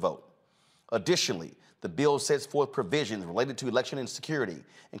register to vote. Additionally, the bill sets forth provisions related to election and security,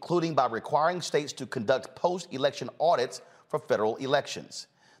 including by requiring states to conduct post-election audits for federal elections.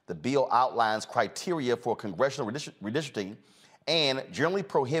 The bill outlines criteria for congressional redistricting and generally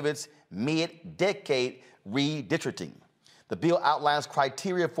prohibits mid-decade redistricting. The bill outlines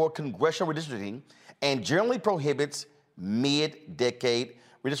criteria for congressional redistricting and generally prohibits mid-decade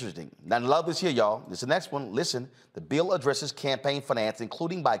redistricting. Now, I love this here, y'all. This is the next one. Listen, the bill addresses campaign finance,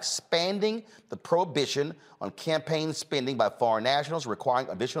 including by expanding the prohibition on campaign spending by foreign nationals, requiring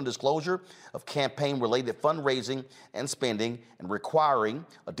additional disclosure of campaign-related fundraising and spending, and requiring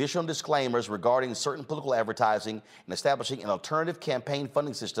additional disclaimers regarding certain political advertising, and establishing an alternative campaign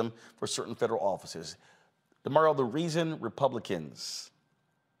funding system for certain federal offices. DeMario, the reason Republicans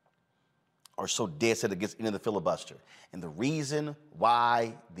are so dead set against ending the filibuster, and the reason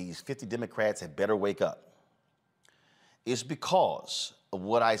why these 50 Democrats had better wake up, is because of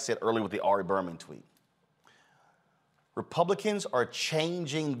what I said earlier with the Ari Berman tweet. Republicans are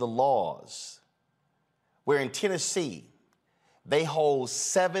changing the laws where in Tennessee, they hold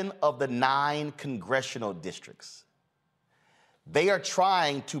 7 of the 9 congressional districts. They are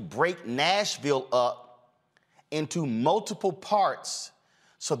trying to break Nashville up into multiple parts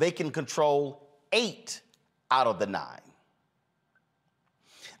so they can control 8 out of the 9.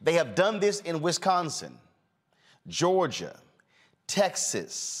 They have done this in Wisconsin, Georgia,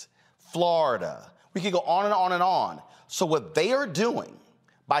 Texas, Florida. We could go on and on and on. So what they are doing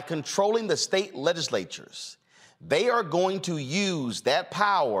by controlling the state legislatures, they are going to use that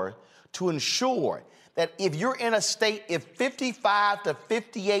power to ensure that if you're in a state, if 55 to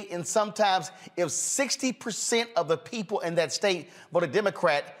 58, and sometimes if 60% of the people in that state vote a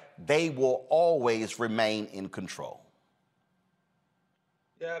Democrat, they will always remain in control.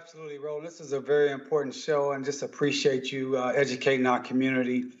 Yeah, absolutely, Roland. This is a very important show, and just appreciate you educating our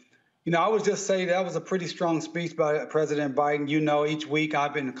community. You know, I would just say that was a pretty strong speech by President Biden. You know, each week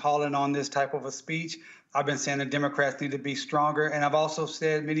I've been calling on this type of a speech. I've been saying the Democrats need to be stronger. And I've also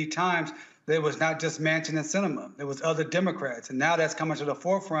said many times that it was not just Manchin and Sinema. It was other Democrats. And now that's coming to the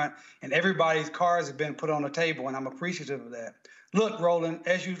forefront, and everybody's cards have been put on the table, and I'm appreciative of that. Look, Roland,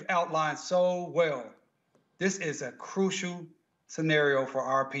 as you've outlined so well, this is a crucial scenario for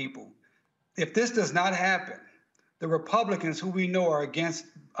our people. If this does not happen, the Republicans, who we know are against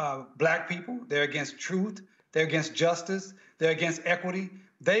Black people, they're against truth, they're against justice, they're against equity,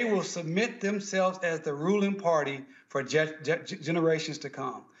 they will submit themselves as the ruling party for generations to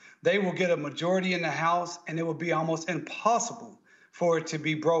come. They will get a majority in the House, and it will be almost impossible for it to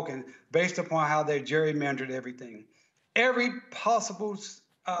be broken based upon how they gerrymandered everything. Every possible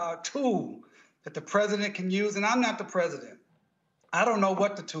tool that the president can use, and I'm not the president. I don't know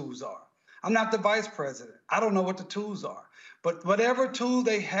what the tools are. I'm not the vice president. I don't know what the tools are. But whatever tool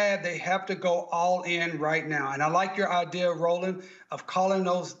they have to go all in right now. And I like your idea, Roland, of calling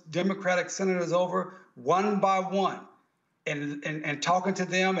those Democratic senators over one by one and talking to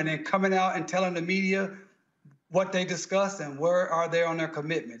them, and then coming out and telling the media what they discussed and where are they on their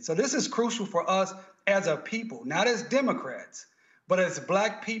commitment. So this is crucial for us as a people, not as Democrats, but as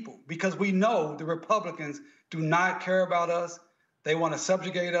Black people, because we know the Republicans do not care about us. They want to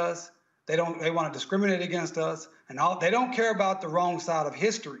subjugate us. They want to discriminate against us, and they don't care about the wrong side of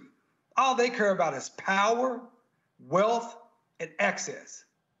history. All they care about is power, wealth, and access,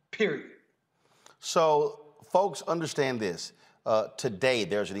 period. So folks, understand this. Today,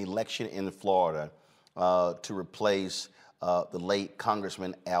 there's an election in Florida to replace the late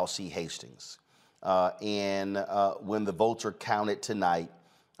Congressman Al C. Hastings. And when the votes are counted tonight,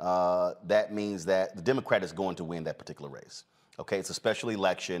 that means that the Democrat is going to win that particular race. Okay, it's a special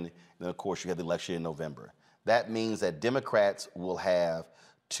election, and then of course you have the election in November. That means that Democrats will have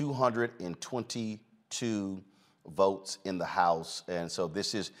 222 votes in the House, and so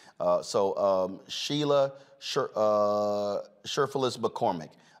this is Sheila Sherfilis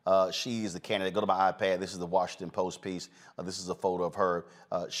McCormick. She is the candidate. Go to my iPad. This is the Washington Post piece. This is a photo of her.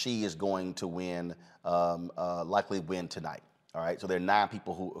 She is going to win, likely win tonight. All right. So there are 9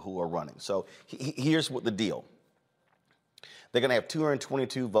 people who are running. So here's what the deal. They're going to have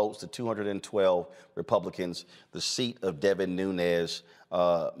 222 votes to 212 Republicans. The seat of Devin Nunes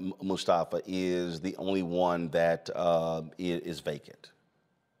Mustafa is the only one that is vacant.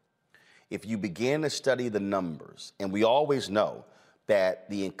 If you begin to study the numbers, and we always know that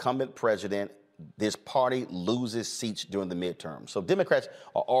the incumbent president, this party loses seats during the midterm. So Democrats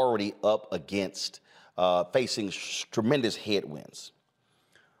are already up against facing tremendous headwinds.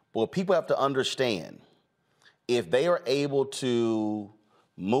 But what people have to understand, if they are able to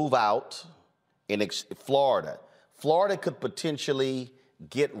move out in Florida could potentially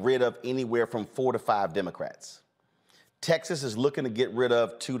get rid of anywhere from 4 to 5 Democrats. Texas is looking to get rid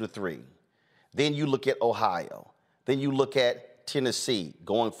of 2 to 3. Then you look at Ohio. Then you look at Tennessee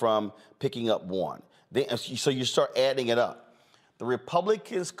going from picking up 1. So you start adding it up. The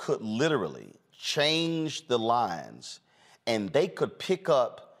Republicans could literally change the lines, and they could pick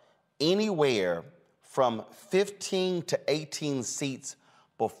up anywhere from 15 to 18 seats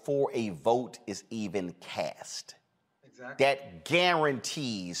before a vote is even cast. Exactly. That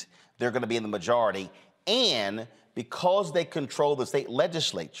guarantees they're going to be in the majority. And because they control the state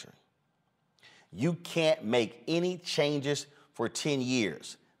legislature, you can't make any changes for 10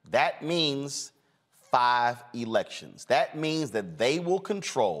 years. That means 5 elections. That means that they will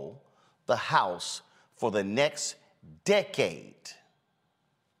control the House for the next decade.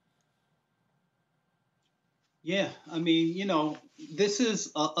 Yeah, I mean, you know, this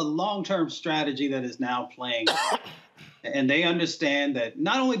is a long-term strategy that is now playing out. And they understand that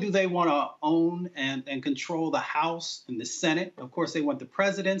not only do they want to own and control the House and the Senate, of course, they want the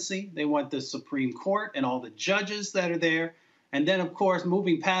presidency, they want the Supreme Court and all the judges that are there. And then, of course,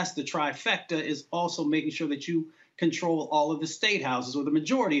 moving past the trifecta is also making sure that you control all of the state houses or the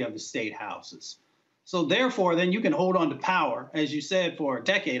majority of the state houses. So therefore, then you can hold on to power, as you said, for a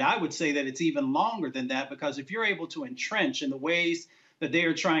decade. I would say that it's even longer than that, because if you're able to entrench in the ways that they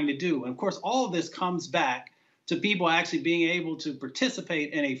are trying to do, and of course, all of this comes back to people actually being able to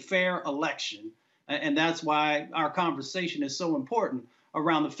participate in a fair election. And that's why our conversation is so important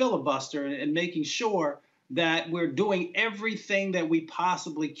around the filibuster and making sure that we're doing everything that we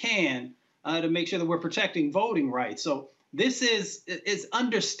possibly can to make sure that we're protecting voting rights. So this is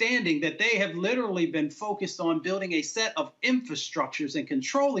understanding that they have literally been focused on building a set of infrastructures and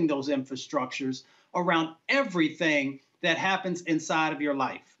controlling those infrastructures around everything that happens inside of your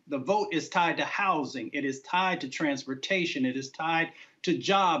life. The vote is tied to housing. It is tied to transportation. It is tied to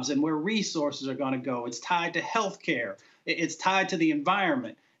jobs and where resources are going to go. It's tied to healthcare. It's tied to the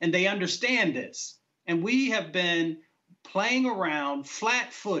environment. And they understand this. And we have been playing around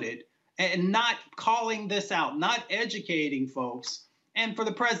flat-footed and not calling this out, not educating folks. And for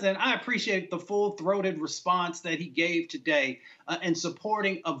the president, I appreciate the full-throated response that he gave today in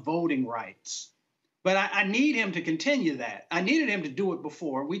supporting of voting rights. But I need him to continue that. I needed him to do it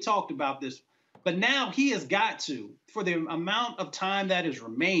before. We talked about this. But now he has got to, for the amount of time that is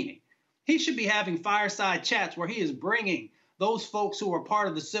remaining, he should be having fireside chats where he is bringing those folks who are part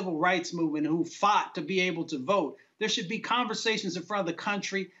of the civil rights movement who fought to be able to vote. There should be conversations in front of the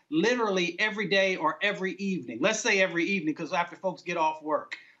country literally every day or every evening. Let's say every evening, because after folks get off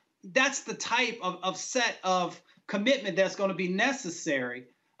work. That's the type of set of commitment that's going to be necessary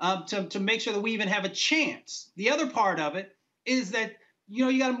to make sure that we even have a chance. The other part of it is that,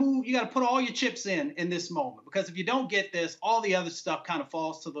 you got to put all your chips in this moment, because if you don't get this, all the other stuff kind of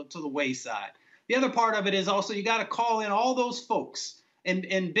falls to the wayside. The other part of it is also you got to call in all those folks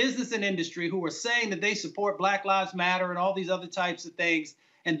in business and industry who are saying that they support Black Lives Matter and all these other types of things.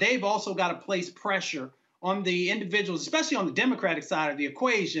 And they've also got to place pressure on the individuals, especially on the Democratic side of the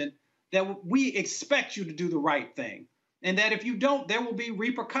equation, that we expect you to do the right thing. And that if you don't, there will be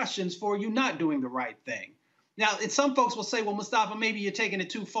repercussions for you not doing the right thing. Now, some folks will say, well, Mustafa, maybe you're taking it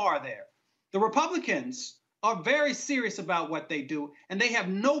too far there. The Republicans are very serious about what they do, and they have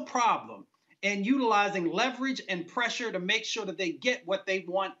no problem in utilizing leverage and pressure to make sure that they get what they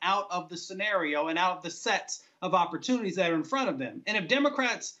want out of the scenario and out of the sets of opportunities that are in front of them. And if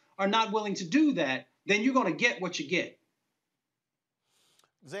Democrats are not willing to do that, then you're going to get what you get.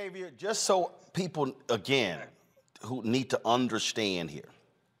 Xavier, just so people, again, who need to understand here.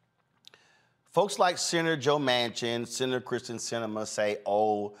 Folks like Senator Joe Manchin, Senator Kristen Sinema say,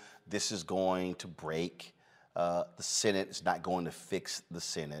 oh, this is going to break the Senate. It's not going to fix the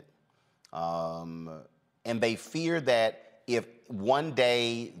Senate. And they fear that if one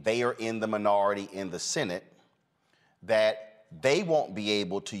day they are in the minority in the Senate, that they won't be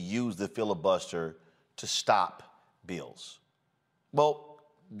able to use the filibuster to stop bills. Well,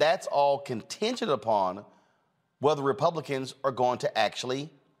 that's all contingent upon whether Republicans are going to actually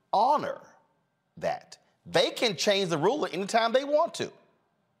honor that. They can change the rule anytime they want to.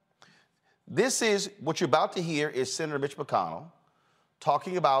 This is what you're about to hear is Senator Mitch McConnell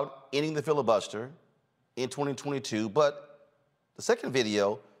talking about ending the filibuster in 2022. But the second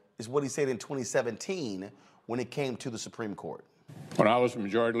video is what he said in 2017 when it came to the Supreme Court. When I was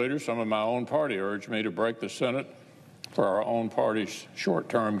majority leader, some of my own party urged me to break the Senate for our own party's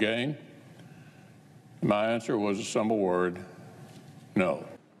short-term gain. My answer was a simple word: no.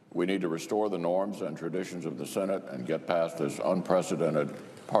 We need to restore the norms and traditions of the Senate and get past this unprecedented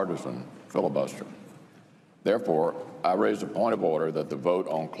partisan filibuster. Therefore, I raised a point of order that the vote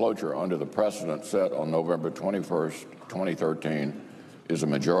on cloture under the precedent set on November 21st, 2013 is a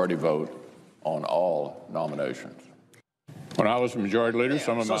majority vote on all nominations. When I was majority leader,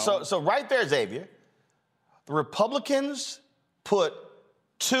 some of my... So right there, Xavier, the Republicans put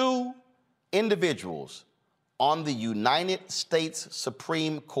two individuals on the United States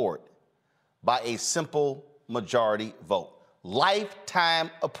Supreme Court by a simple majority vote. Lifetime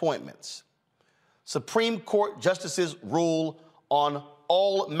appointments. Supreme Court justices rule on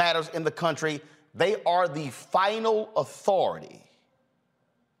all matters in the country. They are the final authority.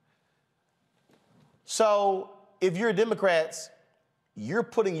 So if you're Democrats, you're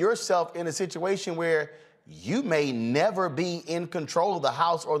putting yourself in a situation where you may never be in control of the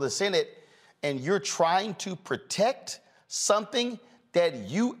House or the Senate, and you're trying to protect something that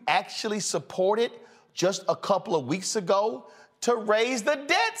you actually supported just a couple of weeks ago to raise the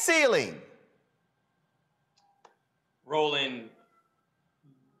debt ceiling. Roland,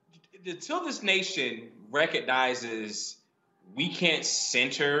 until this nation recognizes we can't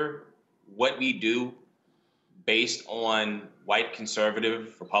center what we do based on white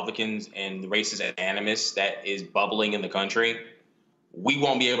conservative Republicans and the racist animus that is bubbling in the country, we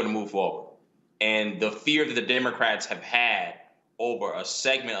won't be able to move forward. And the fear that the Democrats have had over a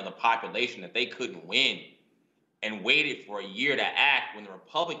segment of the population that they couldn't win and waited for a year to act, when the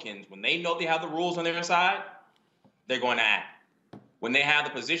Republicans, when they know they have the rules on their side, they're going to act. When they have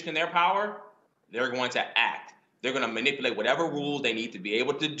the position in their power, they're going to act. They're going to manipulate whatever rules they need to be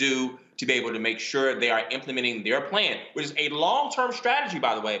able to do to be able to make sure they are implementing their plan, which is a long-term strategy,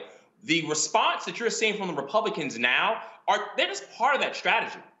 by the way. The response that you're seeing from the Republicans now, they're just part of that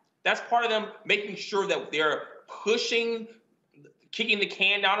strategy. That's part of them making sure that they're pushing, kicking the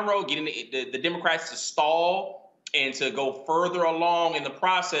can down the road, getting the Democrats to stall and to go further along in the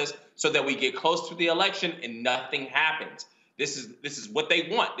process so that we get close to the election and nothing happens. This is what they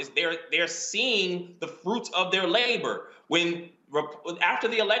want. They're seeing the fruits of their labor. When after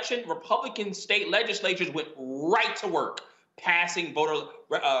the election, Republican state legislatures went right to work passing voter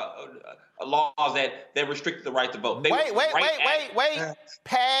laws that restricted the right to vote. Wait.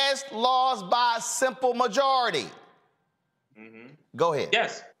 Passed laws by a simple majority. Mm-hmm. Go ahead.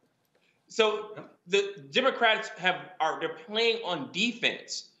 Yes. So the Democrats they're playing on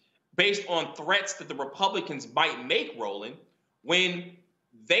defense based on threats that the Republicans might make, Roland, when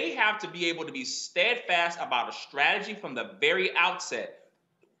they have to be able to be steadfast about a strategy from the very outset.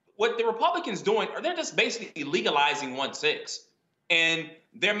 What the Republicans doing, they're just basically legalizing 1-6, and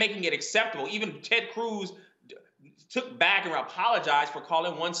they're making it acceptable. Even Ted Cruz took back and apologized for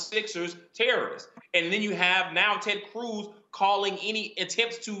calling 1-6ers terrorists. And then you have now Ted Cruz calling any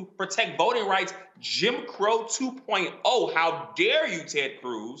attempts to protect voting rights Jim Crow 2.0. How dare you, Ted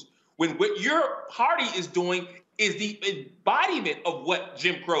Cruz, when what your party is doing is the embodiment of what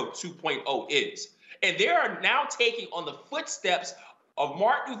Jim Crow 2.0 is. And they are now taking on the footsteps of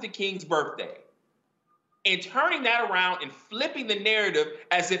Martin Luther King's birthday and turning that around and flipping the narrative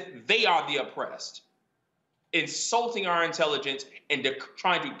as if they are the oppressed, insulting our intelligence and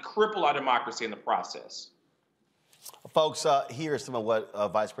trying to cripple our democracy in the process. Folks, here's some of what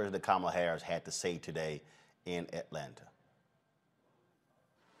Vice President Kamala Harris had to say today in Atlanta.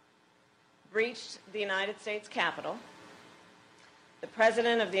 Reached the United States Capitol, the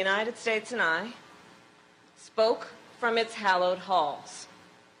President of the United States and I spoke from its hallowed halls,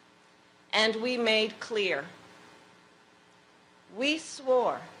 and we made clear, we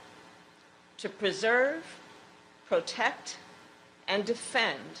swore to preserve, protect, and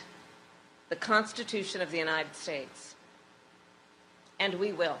defend the Constitution of the United States. And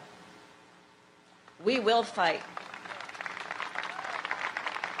we will. We will fight.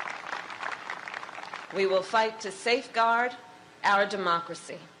 We will fight to safeguard our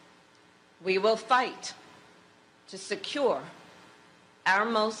democracy. We will fight to secure our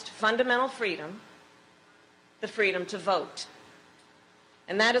most fundamental freedom, the freedom to vote.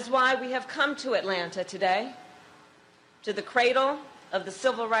 And that is why we have come to Atlanta today, to the cradle of the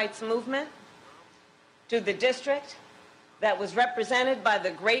civil rights movement, to the district that was represented by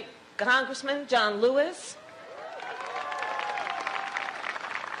the great Congressman John Lewis,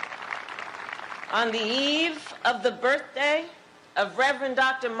 on the eve of the birthday of Reverend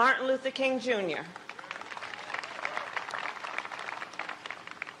Dr. Martin Luther King Jr.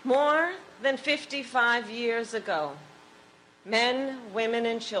 More than 55 years ago, men, women,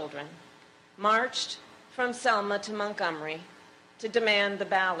 and children marched from Selma to Montgomery to demand the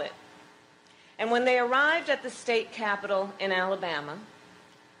ballot. And when they arrived at the state capitol in Alabama,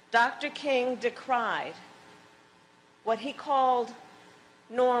 Dr. King decried what he called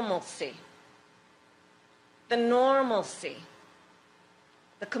normalcy. The normalcy,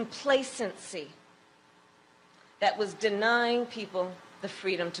 the complacency that was denying people the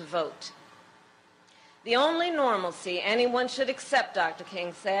freedom to vote. The only normalcy anyone should accept, Dr.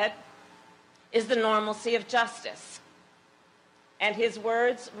 King said, is the normalcy of justice. And his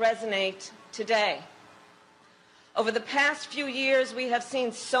words resonate today. Over the past few years, we have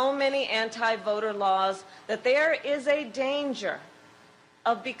seen so many anti-voter laws that there is a danger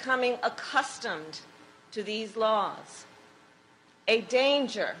of becoming accustomed to these laws, a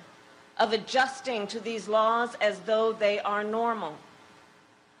danger of adjusting to these laws as though they are normal,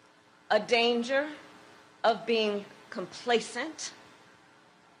 a danger of being complacent,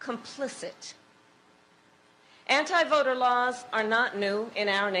 complicit. Anti-voter laws are not new in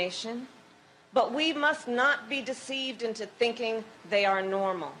our nation, but we must not be deceived into thinking they are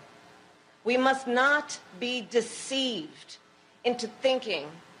normal. We must not be deceived into thinking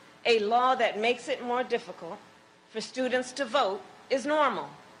a law that makes it more difficult for students to vote is normal.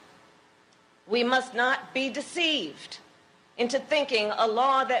 We must not be deceived into thinking a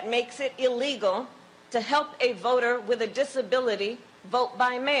law that makes it illegal to help a voter with a disability vote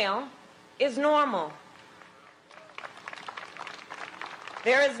by mail is normal.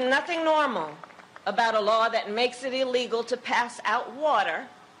 There is nothing normal about a law that makes it illegal to pass out water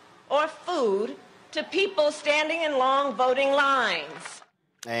or food to people standing in long voting lines.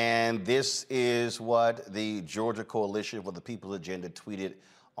 And this is what the Georgia Coalition for the People's Agenda tweeted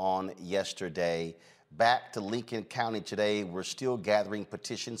on yesterday. Back to Lincoln County today, we're still gathering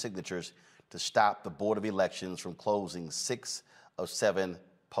petition signatures to stop the Board of Elections from closing 6 of 7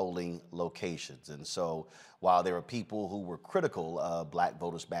 polling locations. And so while there are people who were critical of Black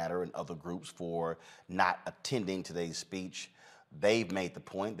Voters Matter and other groups for not attending today's speech, they've made the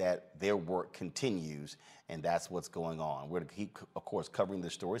point that their work continues, and that's what's going on. We're going to keep, of course, covering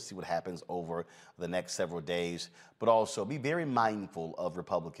this story, see what happens over the next several days, but also be very mindful of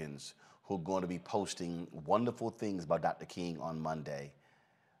Republicans who are going to be posting wonderful things about Dr. King on Monday,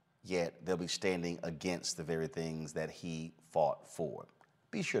 yet they'll be standing against the very things that he fought for.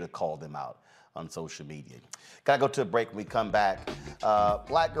 Be sure to call them out on social media. Gotta go to a break. When we come back,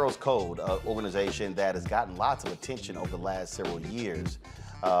 Black Girls Code, an organization that has gotten lots of attention over the last several years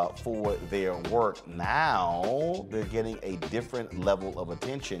for their work. Now they're getting a different level of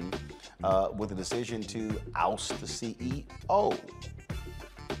attention with the decision to oust the CEO.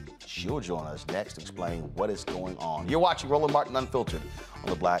 She'll join us next to explain what is going on. You're watching Roland Martin Unfiltered on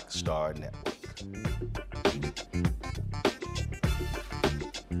the Black Star Network.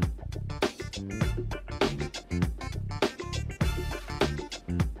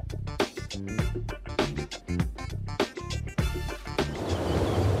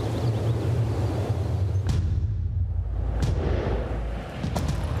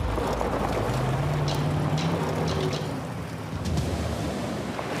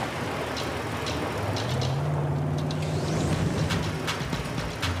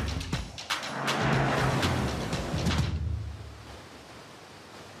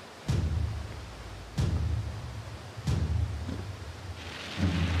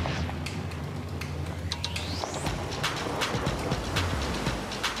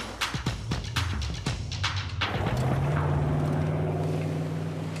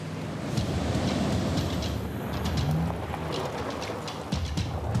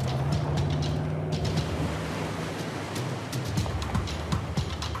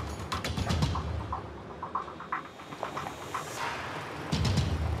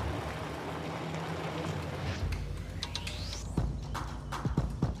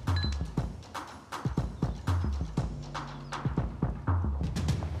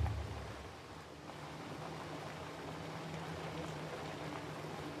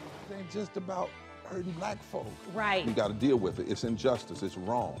 Just about hurting black folk. Right. We got to deal with it. It's injustice. It's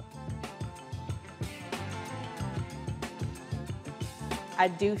wrong. I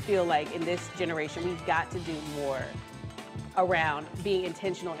do feel like in this generation, we've got to do more around being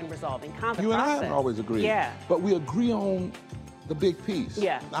intentional in resolving conflict. You and I haven't always agreed. Yeah. But we agree on the big piece.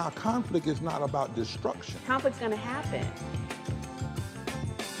 Yeah. Our conflict is not about destruction. Conflict's going to happen.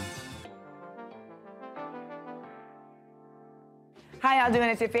 How y'all doing?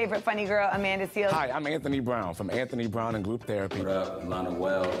 It's your favorite funny girl, Amanda Seales. Hi, I'm Anthony Brown from Anthony Brown and Group Therapy. What up, Lana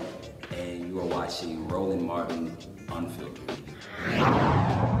Well, and you are watching Roland Martin Unfiltered.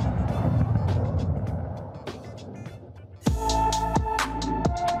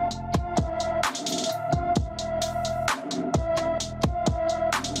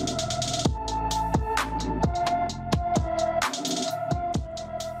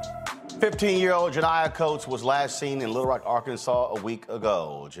 15-year-old Janiah Coates was last seen in Little Rock, Arkansas a week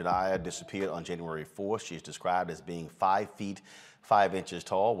ago. Janiah disappeared on January 4th. She's described as being 5 feet 5 inches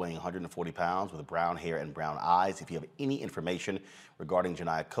tall, weighing 140 pounds, with brown hair and brown eyes. If you have any information regarding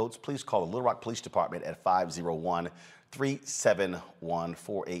Janiah Coates, please call the Little Rock Police Department at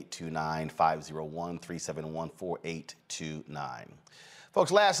 501-371-4829, 501-371-4829.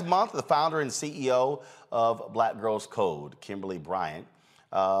 Folks, last month, the founder and CEO of Black Girls Code, Kimberly Bryant,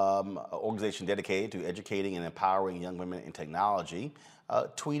 an organization dedicated to educating and empowering young women in technology,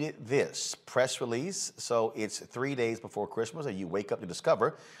 tweeted this press release. So it's 3 days before Christmas, and you wake up to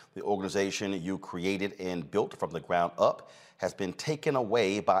discover the organization you created and built from the ground up has been taken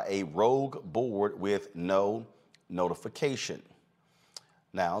away by a rogue board with no notification.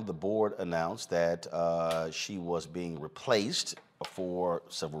 Now, the board announced that she was being replaced for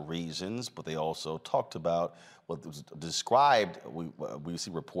several reasons, but they also talked about what was described, we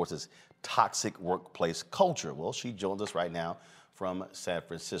see reports as toxic workplace culture. Well, she joins us right now from San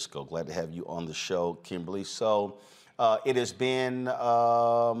Francisco. Glad to have you on the show, Kimberly. So it has been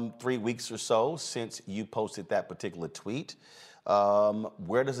 3 weeks or so since you posted that particular tweet.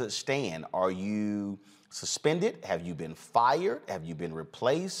 Where does it stand? Are you suspended? Have you been fired? Have you been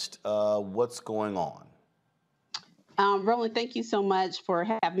replaced? What's going on? Roland, thank you so much for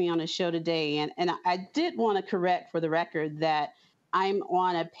having me on the show today. And I did want to correct for the record that I'm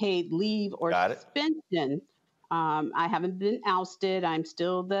on a paid leave or suspension. I haven't been ousted. I'm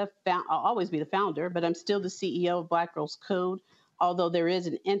still I'll always be the founder, but I'm still the CEO of Black Girls Code, although there is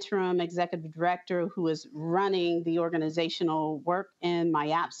an interim executive director who is running the organizational work in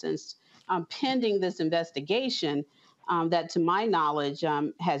my absence, pending this investigation that, to my knowledge,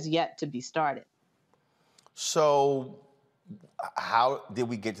 has yet to be started. So how did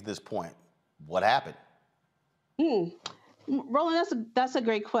we get to this point? What happened? Roland, that's a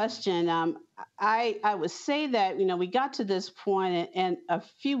great question. I would say that, we got to this point in a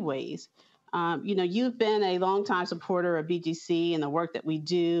few ways. You've been a longtime supporter of BGC and the work that we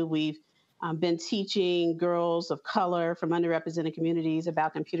do. We've been teaching girls of color from underrepresented communities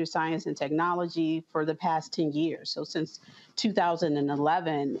about computer science and technology for the past 10 years. So since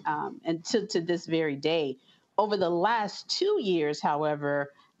 2011 and to this very day. Over the last 2 years,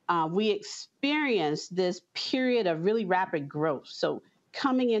 however, we experienced this period of really rapid growth. So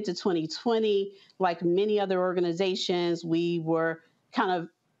coming into 2020, like many other organizations, we were kind of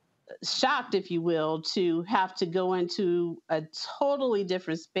shocked, if you will, to have to go into a totally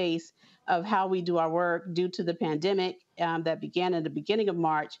different space of how we do our work due to the pandemic that began at the beginning of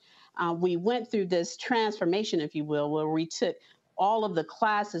March. We went through this transformation, if you will, where we took all of the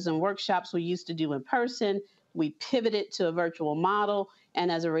classes and workshops we used to do in person. We pivoted to a virtual model.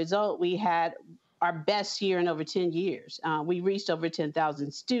 And as a result, we had our best year in over 10 years. We reached over 10,000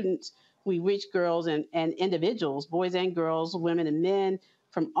 students. We reached girls and individuals, boys and girls, women and men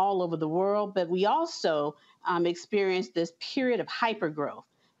from all over the world. But we also experienced this period of hypergrowth.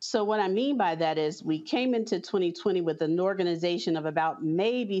 So what I mean by that is we came into 2020 with an organization of about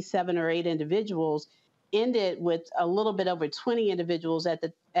maybe 7 or 8 individuals, ended with a little bit over 20 individuals at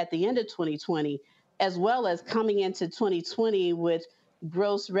the end of 2020, as well as coming into 2020 with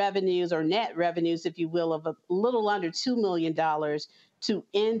gross revenues or net revenues, if you will, of a little under $2 million to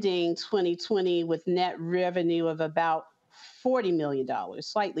ending 2020 with net revenue of about $40 million,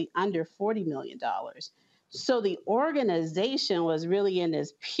 slightly under $40 million. So the organization was really in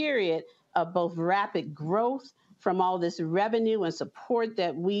this period of both rapid growth from all this revenue and support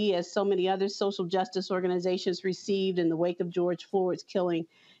that we, as so many other social justice organizations, received in the wake of George Floyd's killing.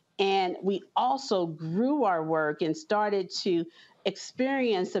 And we also grew our work and started to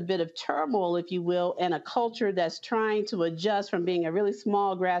experience a bit of turmoil, if you will, in a culture that's trying to adjust from being a really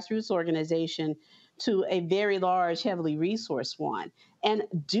small grassroots organization to a very large, heavily resourced one. And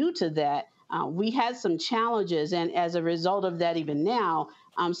due to that, we had some challenges. And as a result of that, even now,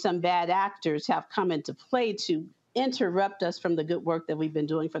 some bad actors have come into play to interrupt us from the good work that we've been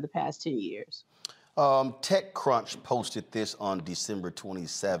doing for the past 10 years. TechCrunch posted this on December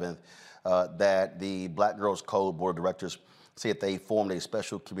 27th, that the Black Girls Code Board of Directors said they formed a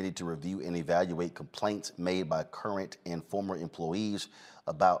special committee to review and evaluate complaints made by current and former employees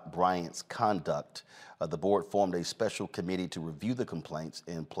about Bryant's conduct. The board formed a special committee to review the complaints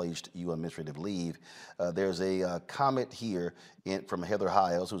and placed you on administrative leave. There's a comment here from Heather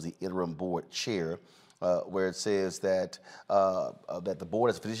Hiles, who's the interim board chair, where it says that that the board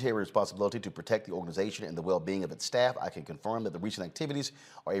has a fiduciary responsibility to protect the organization and the well-being of its staff. I can confirm that the recent activities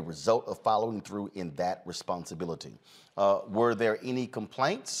are a result of following through in that responsibility. Were there any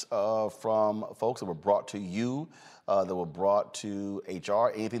complaints from folks that were brought to you, that were brought to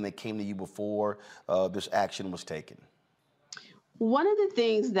HR, anything that came to you before this action was taken? One of the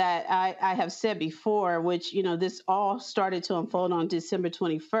things that I have said before, which, this all started to unfold on December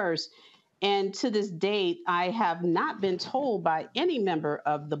 21st, and to this date, I have not been told by any member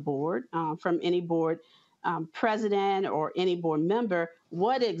of the board, from any board president or any board member,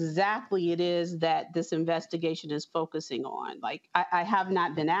 what exactly it is that this investigation is focusing on. Like, I have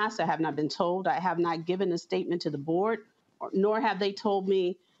not been asked, I have not been told, I have not given a statement to the board, nor have they told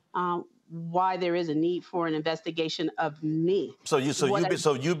me why there is a need for an investigation of me. So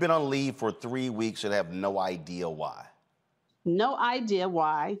you've been on leave for 3 weeks and have no idea why? No idea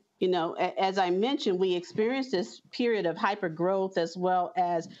why. As I mentioned, we experienced this period of hyper growth, as well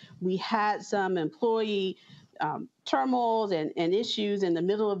as we had some employee turmoils and issues in the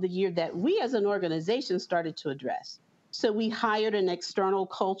middle of the year that we as an organization started to address. So we hired an external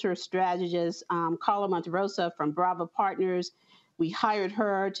culture strategist, Carla Monterosa from Brava Partners. We hired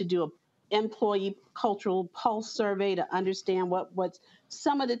her to do employee cultural pulse survey to understand what's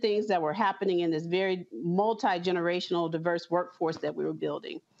some of the things that were happening in this very multi-generational diverse workforce that we were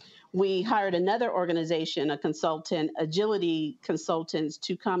building. We hired another organization, a consultant, Agility Consultants,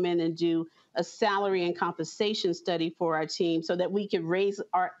 to come in and do a salary and compensation study for our team so that we could raise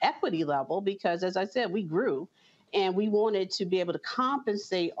our equity level because, as I said, we grew and we wanted to be able to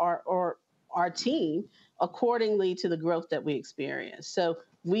compensate our team accordingly to the growth that we experienced. So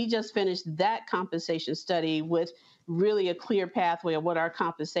we just finished that compensation study with really a clear pathway of what our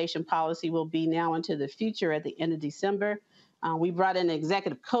compensation policy will be now into the future at the end of December. We brought in an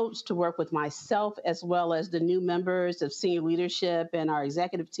executive coach to work with myself as well as the new members of senior leadership and our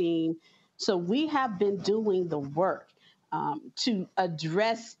executive team. So we have been doing the work to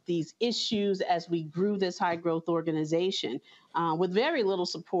address these issues as we grew this high growth organization with very little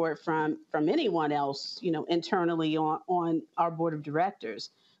support from anyone else, internally on our board of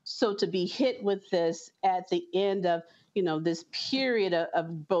directors. So to be hit with this at the end of, this period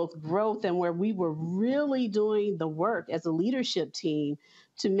of both growth and where we were really doing the work as a leadership team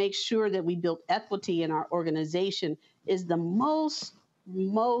to make sure that we built equity in our organization is the most,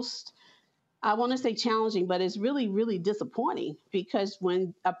 I want to say challenging, but it's really, really disappointing because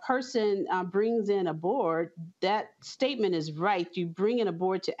when a person brings in a board, that statement is right. You bring in a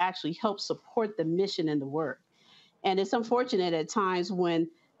board to actually help support the mission and the work. And it's unfortunate at times when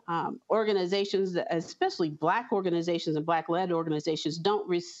organizations, especially Black organizations and Black-led organizations, don't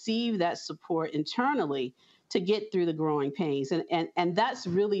receive that support internally to get through the growing pains. And that's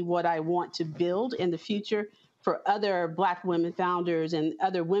really what I want to build in the future for other Black women founders and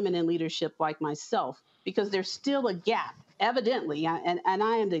other women in leadership like myself, because there's still a gap, evidently, and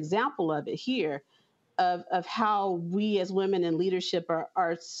I am the example of it here, of how we as women in leadership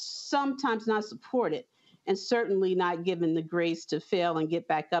are sometimes not supported and certainly not given the grace to fail and get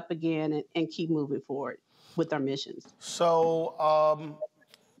back up again and keep moving forward with our missions. So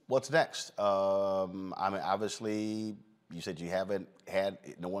what's next? I mean, obviously, you said you haven't had,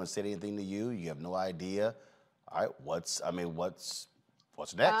 no one said anything to you. You have no idea. All right, what's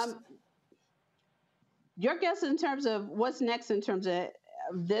next? Your guess in terms of what's next in terms of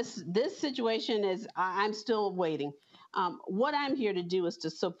this situation is I'm still waiting. What I'm here to do is to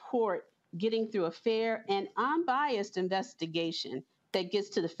support getting through a fair and unbiased investigation that gets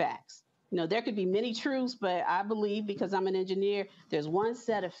to the facts. There could be many truths, but I believe, because I'm an engineer, there's one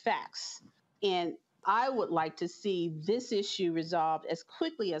set of facts. And I would like to see this issue resolved as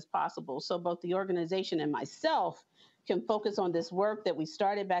quickly as possible so both the organization and myself can focus on this work that we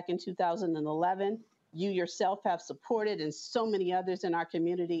started back in 2011. You yourself have supported and so many others in our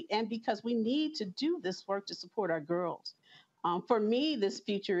community, and because we need to do this work to support our girls. For me, this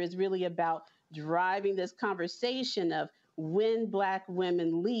future is really about driving this conversation of when Black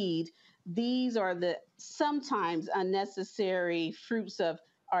women lead. These are the sometimes unnecessary fruits of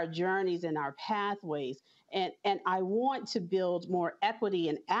our journeys and our pathways. And I want to build more equity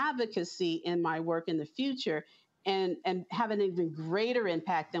and advocacy in my work in the future and have an even greater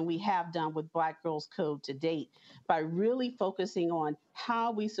impact than we have done with Black Girls Code to date by really focusing on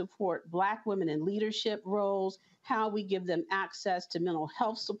how we support Black women in leadership roles, how we give them access to mental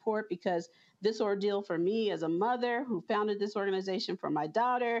health support, because this ordeal for me as a mother who founded this organization for my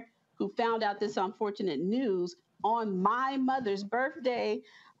daughter, who found out this unfortunate news on my mother's birthday,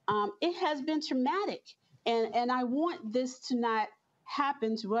 it has been traumatic. And I want this to not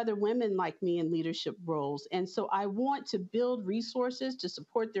happen to other women like me in leadership roles. And so I want to build resources to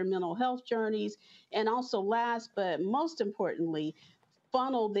support their mental health journeys. And also last, but most importantly,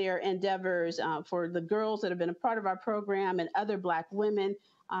 funnel their endeavors for the girls that have been a part of our program and other Black women,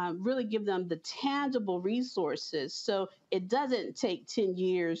 really give them the tangible resources so it doesn't take 10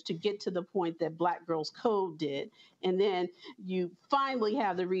 years to get to the point that Black Girls Code did. And then you finally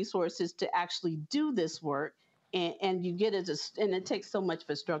have the resources to actually do this work, and you get it, and it takes so much of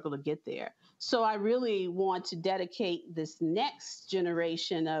a struggle to get there. So I really want to dedicate this next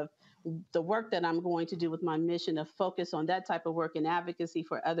generation of the work that I'm going to do with my mission of focus on that type of work and advocacy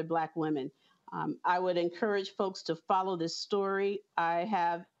for other Black women. I would encourage folks to follow this story. I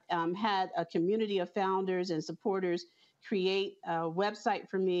have had a community of founders and supporters create a website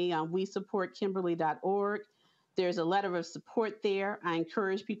for me on WeSupportKimberly.org. There's a letter of support there. I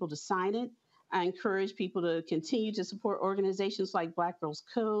encourage people to sign it. I encourage people to continue to support organizations like Black Girls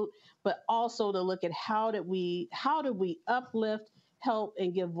Code, but also to look at how do we uplift, help,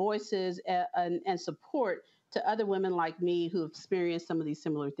 and give voices and support to other women like me who have experienced some of these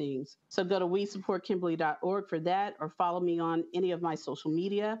similar things. So go to WeSupportKimberly.org for that, or follow me on any of my social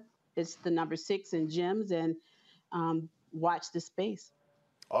media. It's the number 6 in GEMS, and watch this space.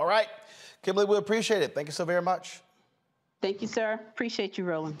 All right. Kimberly, we appreciate it. Thank you so very much. Thank you, sir. Appreciate you,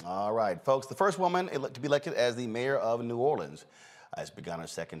 Roland. All right, folks. The first woman to be elected as the mayor of New Orleans has begun her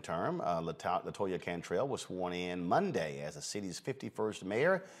second term. LaToya Cantrell was sworn in Monday as the city's 51st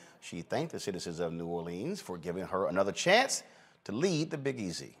mayor. She thanked the citizens of New Orleans for giving her another chance to lead the Big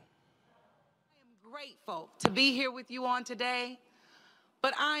Easy. I am grateful to be here with you on today,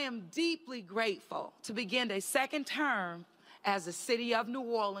 but I am deeply grateful to begin a second term as the city of New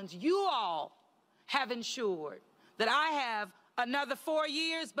Orleans. You all have ensured that I have another 4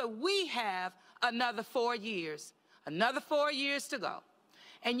 years, but we have another 4 years. Another 4 years to go.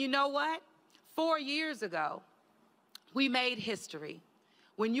 And you know what? 4 years ago, we made history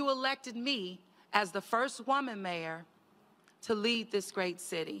when you elected me as the first woman mayor to lead this great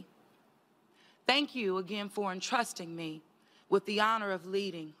city. Thank you again for entrusting me with the honor of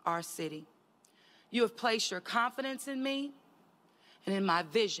leading our city. You have placed your confidence in me and in my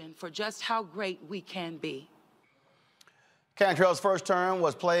vision for just how great we can be. Cantrell's first term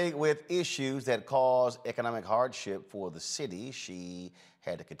was plagued with issues that caused economic hardship for the city. She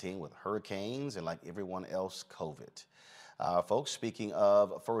had to contend with hurricanes and, like everyone else, COVID. Folks, speaking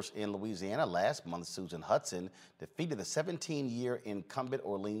of first in Louisiana, last month, Susan Hudson defeated the 17-year incumbent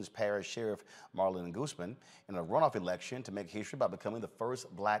Orleans Parish Sheriff Marlon Guzman in a runoff election to make history by becoming the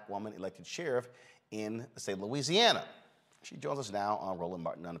first black woman elected sheriff in the state of Louisiana. She joins us now on Roland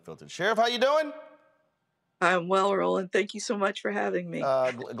Martin Unfiltered. Sheriff, how you doing? I'm well, Roland. Thank you so much for having me.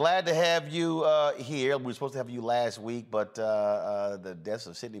 Glad to have you here. We were supposed to have you last week, but the death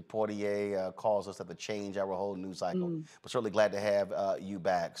of Sidney Poitier caused us to have to change our whole news cycle. But certainly glad to have you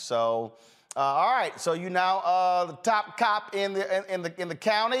back. So, all right. So you now the top cop in the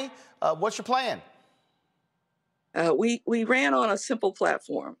county. What's your plan? We ran on a simple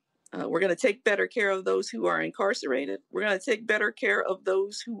platform. We're going to take better care of those who are incarcerated. We're going to take better care of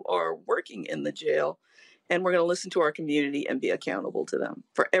those who are working in the jail. And we're going to listen to our community and be accountable to them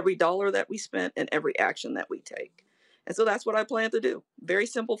for every dollar that we spent and every action that we take. And so that's what I plan to do. Very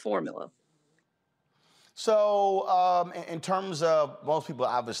simple formula. So in terms of, most people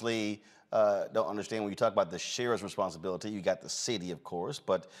obviously don't understand when you talk about the sheriff's responsibility. You got the city, of course,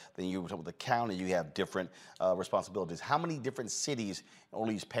 but then you talk about the county, you have different responsibilities. How many different cities in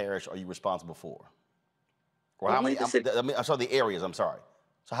Orleans Parish are you responsible for? Or how many, I'm sorry, the areas, I'm sorry.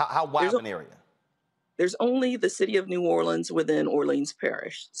 So how wide of an area? There's only the city of New Orleans within Orleans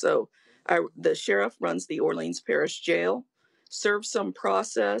Parish. So the sheriff runs the Orleans Parish Jail, serves some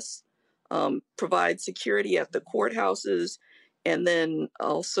process, provides security at the courthouses, and then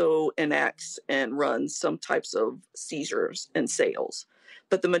also enacts and runs some types of seizures and sales.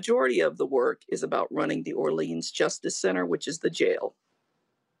 But the majority of the work is about running the Orleans Justice Center, which is the jail.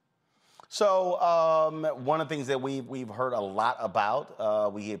 So one of the things that we've heard a lot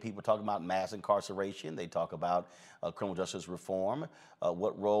about, we hear people talking about mass incarceration. They talk about criminal justice reform.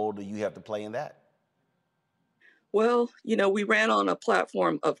 What role do you have to play in that? Well, you know, we ran on a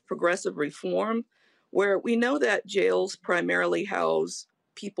platform of progressive reform where we know that jails primarily house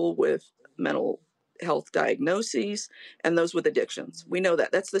people with mental health diagnoses and those with addictions. We know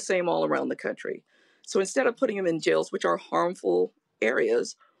that. That's the same all around the country. So instead of putting them in jails, which are harmful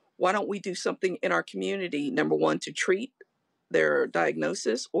areas, why don't we do something in our community, number one, to treat their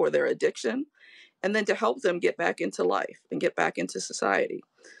diagnosis or their addiction, and then to help them get back into life and get back into society.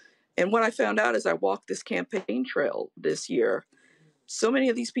 And what I found out as I walked this campaign trail this year, so many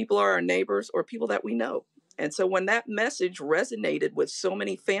of these people are our neighbors or people that we know. And so when that message resonated with so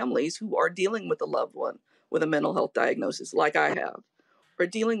many families who are dealing with a loved one with a mental health diagnosis, like I have, or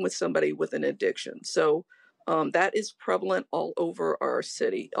dealing with somebody with an addiction. So that is prevalent all over our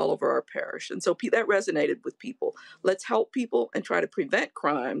city, all over our parish. And so that resonated with people. Let's help people and try to prevent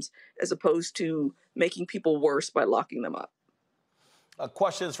crimes as opposed to making people worse by locking them up.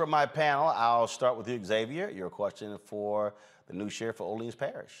 Questions from my panel. I'll start with you, Xavier. Your question for the new sheriff for Orleans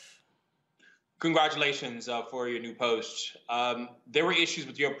Parish. Congratulations for your new post. There were issues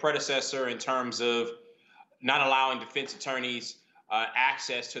with your predecessor in terms of not allowing defense attorneys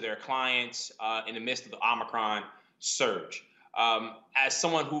access to their clients in the midst of the Omicron surge. As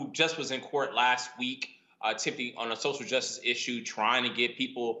someone who just was in court last week, attempting on a social justice issue, trying to get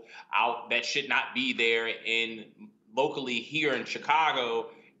people out that should not be there in locally here in Chicago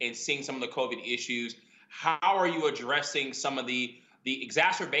and seeing some of the COVID issues, how are you addressing some of the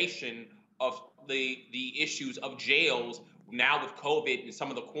exacerbation of the issues of jails now with COVID and some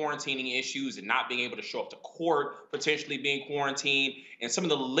of the quarantining issues and not being able to show up to court, potentially being quarantined, and some of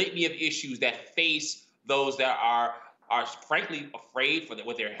the litany of issues that face those that are frankly afraid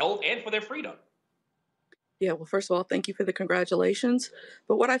with their health and for their freedom? Yeah, well, first of all, thank you for the congratulations.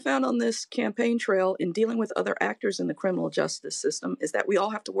 But what I found on this campaign trail in dealing with other actors in the criminal justice system is that we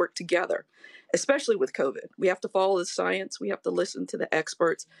all have to work together, especially with COVID. We have to follow the science. We have to listen to the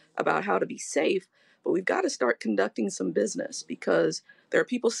experts about how to be safe. But we've got to start conducting some business because there are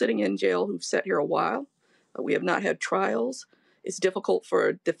people sitting in jail who've sat here a while. We have not had trials. It's difficult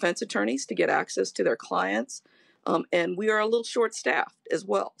for defense attorneys to get access to their clients. And we are a little short-staffed as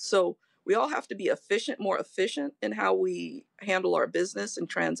well. So we all have to be more efficient in how we handle our business and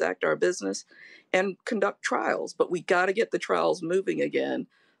transact our business and conduct trials. But we got to get the trials moving again.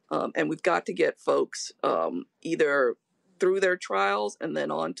 And we've got to get folks either through their trials and then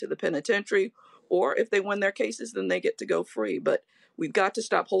on to the penitentiary, or if they win their cases, then they get to go free. But we've got to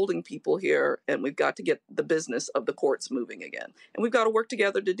stop holding people here, and we've got to get the business of the courts moving again. And we've got to work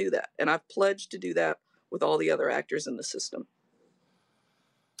together to do that. And I've pledged to do that with all the other actors in the system.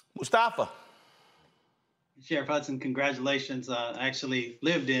 Mustafa. Sheriff Hudson, congratulations. I actually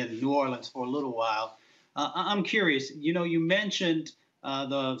lived in New Orleans for a little while. I'm curious, you mentioned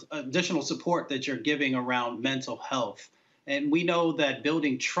the additional support that you're giving around mental health. And we know that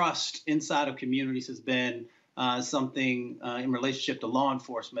building trust inside of communities has been something in relationship to law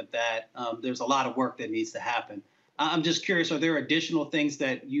enforcement that there's a lot of work that needs to happen. I'm just curious, are there additional things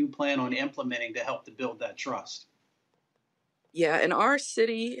that you plan on implementing to help to build that trust? Yeah, in our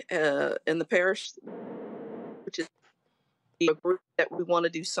city, in the parish, which is a group that we want to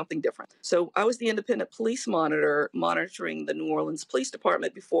do something different. So I was the independent police monitor monitoring the New Orleans Police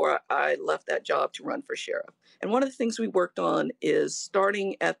Department before I left that job to run for sheriff. And one of the things we worked on is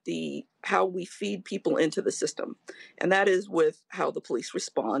starting at how we feed people into the system. And that is with how the police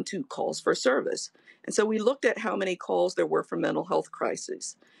respond to calls for service. And so we looked at how many calls there were for mental health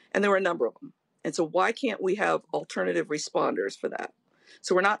crises, and there were a number of them. And so why can't we have alternative responders for that?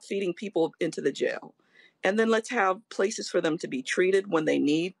 So we're not feeding people into the jail. And then let's have places for them to be treated when they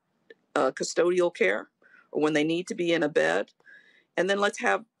need custodial care or when they need to be in a bed. And then let's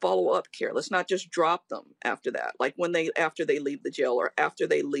have follow-up care. Let's not just drop them after that, like after they leave the jail or after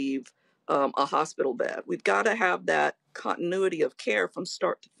they leave a hospital bed. We've got to have that continuity of care from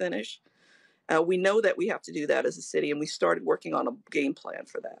start to finish. We know that we have to do that as a city, and we started working on a game plan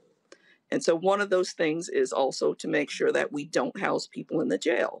for that. And so one of those things is also to make sure that we don't house people in the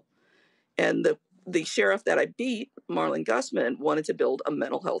jail. And the sheriff that I beat, Marlon Gusman, wanted to build a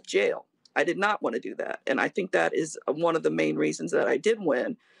mental health jail. I did not want to do that. And I think that is one of the main reasons that I did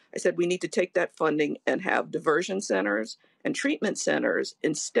win. I said we need to take that funding and have diversion centers and treatment centers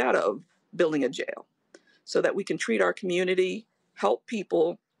instead of building a jail so that we can treat our community, help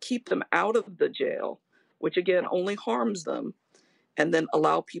people, keep them out of the jail, which again only harms them, and then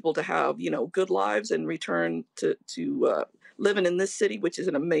allow people to have, good lives and return to living in this city, which is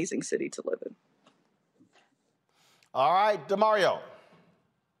an amazing city to live in. All right, DeMario.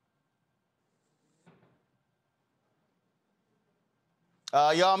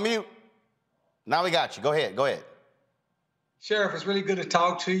 You're on mute. Now we got you. Go ahead. Sheriff, it's really good to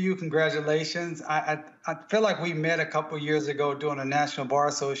talk to you. Congratulations. I feel like we met a couple of years ago during a National Bar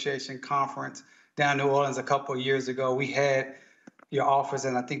Association conference down in New Orleans a couple of years ago. We had your office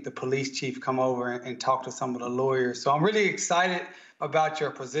and I think the police chief come over and talk to some of the lawyers. So I'm really excited about your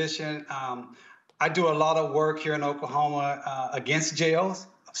position. I do a lot of work here in Oklahoma against jails.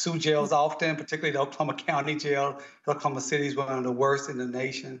 I sue jails often, particularly the Oklahoma County Jail. Oklahoma City is one of the worst in the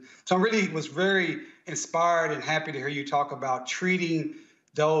nation. So I was very inspired and happy to hear you talk about treating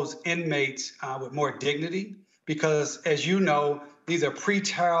those inmates with more dignity, because as you know, these are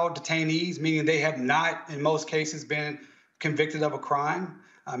pretrial detainees, meaning they have not, in most cases, been convicted of a crime.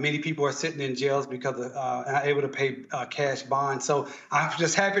 Many people are sitting in jails because of not able to pay cash bond. So I'm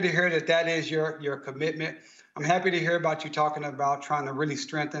just happy to hear that is your commitment. I'm happy to hear about you talking about trying to really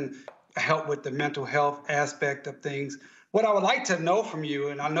strengthen, help with the mental health aspect of things. What I would like to know from you,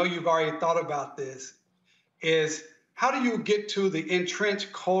 and I know you've already thought about this, is how do you get to the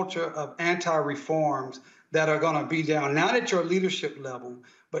entrenched culture of anti-reforms that are going to be down, not at your leadership level,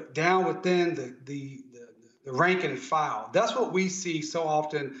 but down within the rank and file? That's what we see so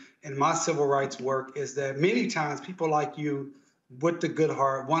often in my civil rights work, is that many times people like you with the good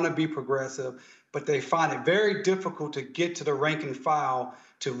heart want to be progressive, but they find it very difficult to get to the rank and file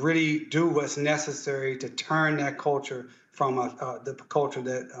to really do what's necessary to turn that culture from the culture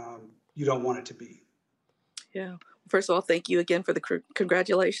that you don't want it to be. Yeah. First of all, thank you again for the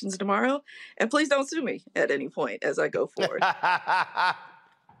congratulations tomorrow. And please don't sue me at any point as I go forward.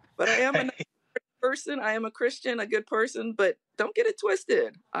 But I am a nice person. I am a Christian, a good person, but don't get it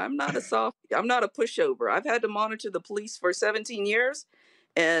twisted. I'm not a pushover. I've had to monitor the police for 17 years.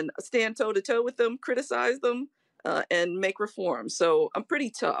 and stand toe to toe with them, criticize them, and make reforms. So I'm pretty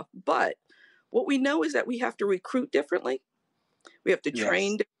tough. But what we know is that we have to recruit differently. We have to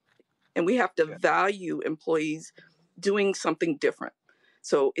train, and we have to value employees doing something different.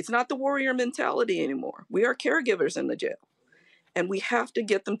 So it's not the warrior mentality anymore. We are caregivers in the jail, and we have to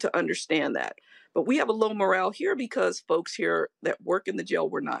get them to understand that. But we have a low morale here because folks here that work in the jail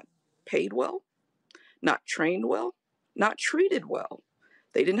were not paid well, not trained well, not treated well.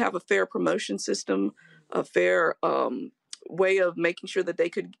 They didn't have a fair promotion system, a fair way of making sure that they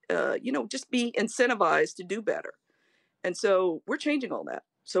could, just be incentivized to do better. And so we're changing all that.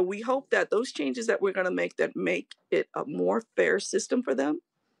 So we hope that those changes that we're going to make that make it a more fair system for them,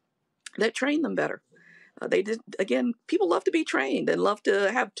 that train them better. People love to be trained and love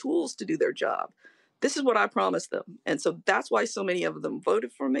to have tools to do their job. This is what I promised them. And so that's why so many of them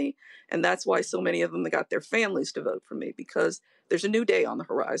voted for me. And that's why so many of them got their families to vote for me, because there's a new day on the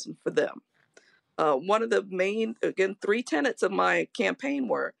horizon for them. One of the main, 3 tenets of my campaign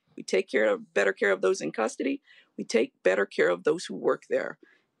were we take better care of those in custody, we take better care of those who work there,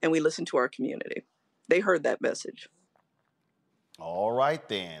 and we listen to our community. They heard that message. All right,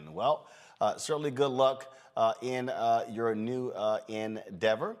 then. Well, certainly good luck in your new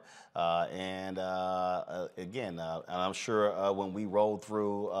endeavor. And I'm sure when we roll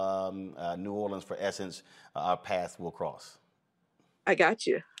through New Orleans for Essence, our paths will cross. I got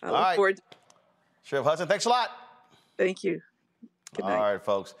you. I look forward to Sheriff Hudson, thanks a lot. Thank you. Good night. All right,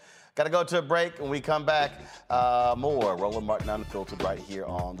 folks. Got to go to a break. When we come back, more Roland Martin Unfiltered right here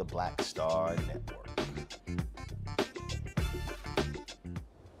on the Black Star Network.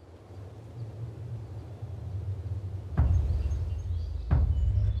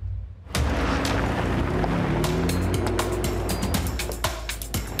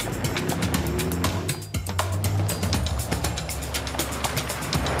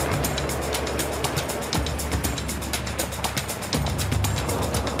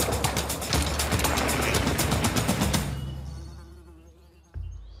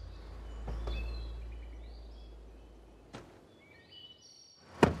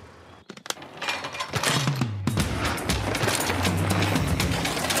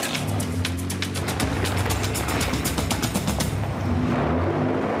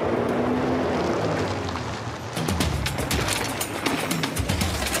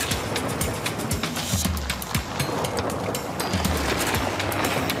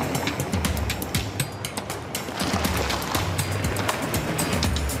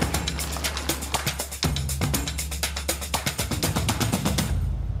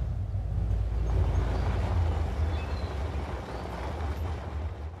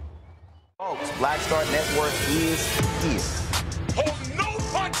 Black Star Network is here. Hold no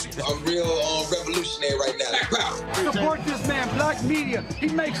punches. I'm real revolutionary right now. Support this man, Black Media. He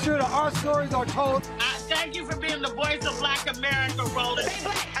makes sure that our stories are told. Thank you for being the voice of Black America, Roland. Stay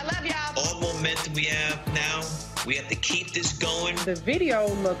black. I love y'all. All momentum we have now, we have to keep this going. The video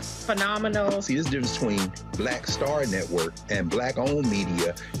looks phenomenal. See, there's a difference between Black Star Network and Black-owned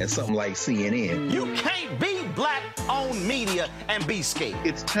media and something like CNN. You can't be Black-owned media and be scared.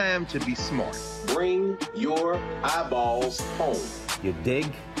 It's time to be smart. Bring your eyeballs home. You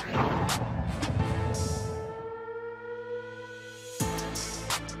dig?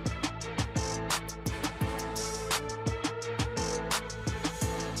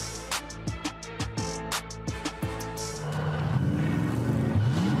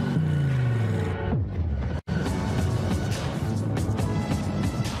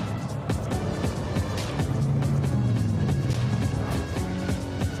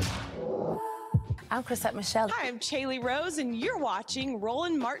 I'm Chrisette Michelle. Hi, I'm Chaley Rose, and you're watching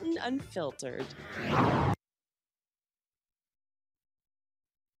Roland Martin Unfiltered.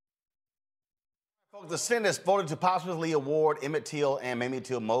 The Senate has voted to posthumously award Emmett Till and Mamie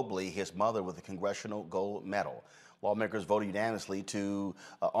Till Mobley, his mother, with a Congressional Gold Medal. Lawmakers voted unanimously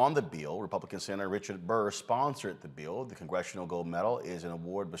on the bill. Republican Senator Richard Burr sponsored the bill. The Congressional Gold Medal is an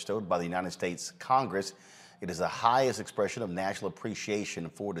award bestowed by the United States Congress. It is the highest expression of national appreciation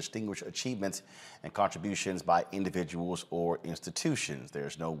for distinguished achievements and contributions by individuals or institutions.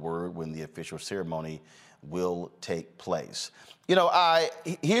 There's no word when the official ceremony will take place. You know,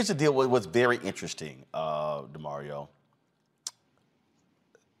 here's the deal with what's very interesting, DeMario.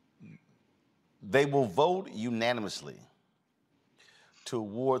 They will vote unanimously to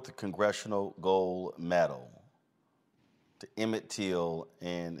award the Congressional Gold Medal to Emmett Till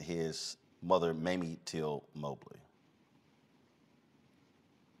and his mother, Mamie Till Mobley.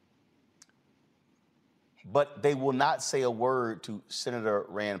 But they will not say a word to Senator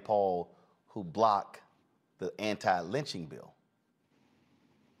Rand Paul, who blocked the anti-lynching bill.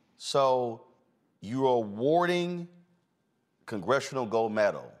 So you're awarding Congressional Gold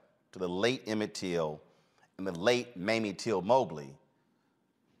Medal to the late Emmett Till and the late Mamie Till Mobley,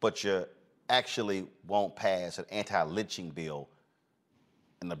 but you actually won't pass an anti-lynching bill,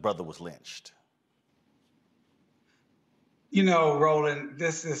 and the brother was lynched. You know, Roland,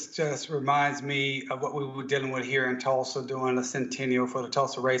 this is just reminds me of what we were dealing with here in Tulsa during the centennial for the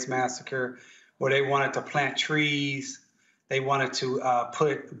Tulsa Race Massacre, where they wanted to plant trees, they wanted to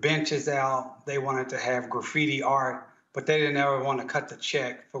put benches out, they wanted to have graffiti art, but they didn't ever want to cut the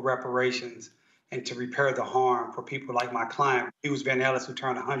check for reparations and to repair the harm for people like my client, Hughes Van Ellis, who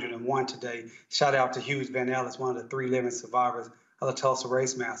turned 101 today. Shout out to Hughes Van Ellis, one of the 3 living survivors of the Tulsa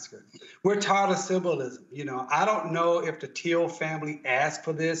Race Massacre. We're tired of symbolism. You know, I don't know if the Till family asked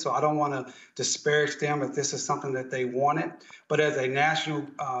for this, so I don't want to disparage them if this is something that they wanted. But as a national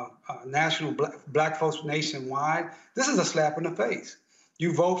black folks nationwide, this is a slap in the face.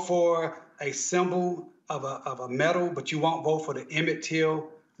 You vote for a symbol of a medal, but you won't vote for the Emmett Till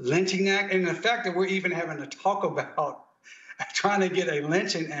Lynching Act. And the fact that we're even having to talk about trying to get a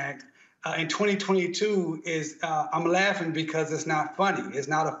lynching act in 2022 is, I'm laughing because it's not funny. It's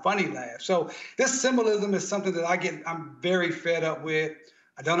not a funny laugh. So this symbolism is something that I'm very fed up with.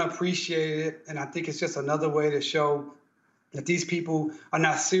 I don't appreciate it. And I think it's just another way to show that these people are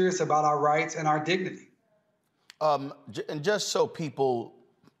not serious about our rights and our dignity. And just so people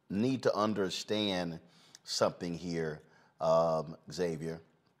need to understand something here, Xavier,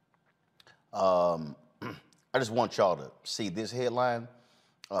 I just want y'all to see this headline.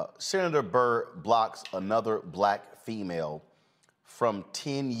 Senator Burr blocks another black female from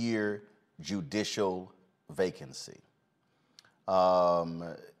 10-year judicial vacancy.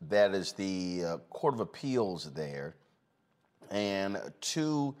 That is the Court of Appeals there. And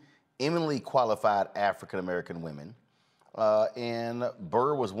 2 eminently qualified African-American women. And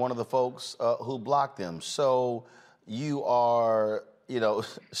Burr was one of the folks who blocked them. So you are, you know,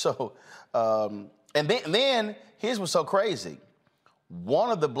 so, and then here's what's so crazy.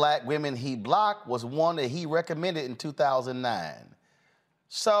 One of the black women he blocked was one that he recommended in 2009.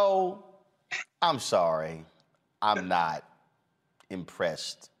 So, I'm sorry, I'm not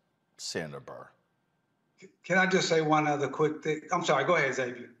impressed, Senator Burr. Can I just say one other quick thing? I'm sorry, go ahead,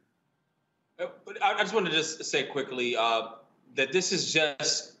 Xavier. I just want to just say quickly that this is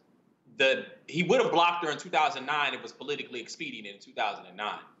just he would have blocked her in 2009. It was politically expedient in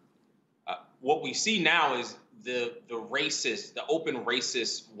 2009. What we see now is the open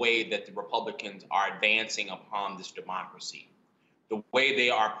racist way that the Republicans are advancing upon this democracy, the way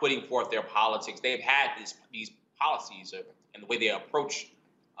they are putting forth their politics. They've had these policies and the way they approach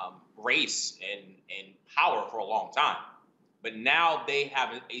race and power for a long time. But now they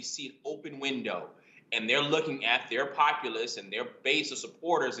have a seat open window, and they're looking at their populace and their base of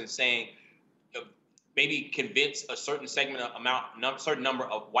supporters and saying, maybe convince a certain certain number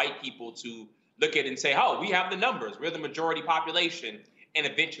of white people to look at it and say, oh, we have the numbers, we're the majority population, and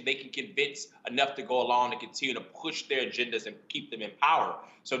eventually they can convince enough to go along and continue to push their agendas and keep them in power.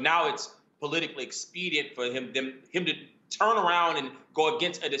 So now it's politically expedient for him to turn around and go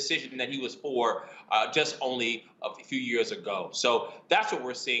against a decision that he was for just only a few years ago. So that's what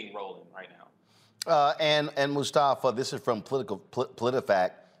we're seeing rolling right now. And Mustafa, this is from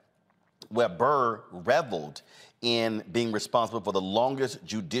PolitiFact, where Burr reveled in being responsible for the longest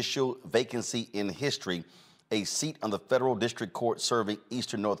judicial vacancy in history, a seat on the federal district court serving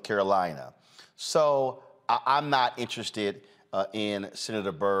Eastern North Carolina. So I'm not interested in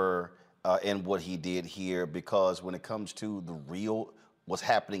Senator Burr and what he did here, because when it comes to the real, what's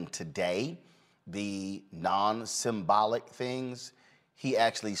happening today, the non-symbolic things, he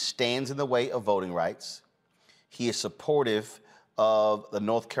actually stands in the way of voting rights. He is supportive of the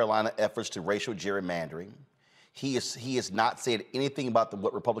North Carolina efforts to racial gerrymandering. He has not said anything about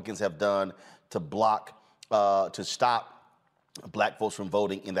what Republicans have done to block, to stop black folks from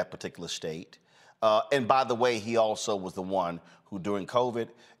voting in that particular state. And by the way, he also was the one who during COVID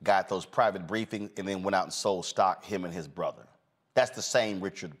got those private briefings and then went out and sold stock, him and his brother. That's the same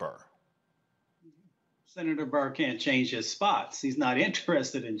Richard Burr. Senator Burr can't change his spots. He's not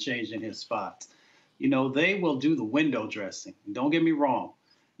interested in changing his spots. You know, they will do the window dressing. Don't get me wrong.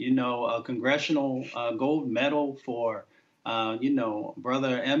 You know, a congressional gold medal for,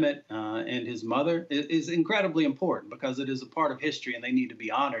 Brother Emmett and his mother is incredibly important because it is a part of history and they need to be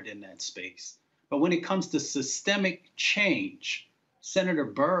honored in that space. But when it comes to systemic change, Senator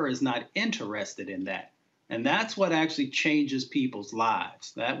Burr is not interested in that. And that's what actually changes people's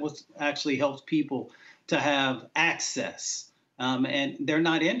lives. That what actually helps people to have access. And they're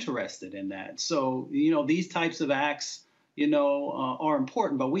not interested in that. So, you know, these types of acts are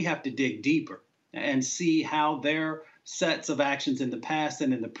important, but we have to dig deeper and see how their sets of actions in the past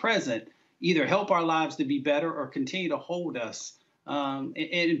and in the present either help our lives to be better or continue to hold us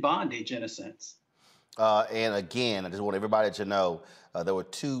in bondage, in a sense. And again, I just want everybody to know there were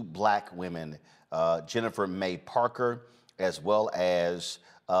 2 black women, Jennifer May Parker, as well as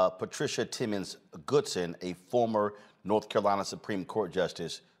Patricia Timmons Goodson, a former North Carolina Supreme Court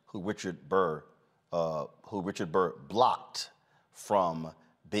justice who Richard Burr blocked from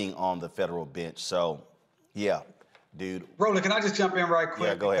being on the federal bench. So, yeah, dude. Roland, can I just jump in right quick?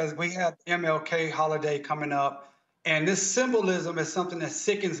 Yeah, go ahead. Because we have MLK holiday coming up. And this symbolism is something that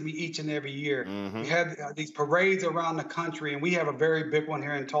sickens me each and every year. We have these parades around the country, and we have a very big one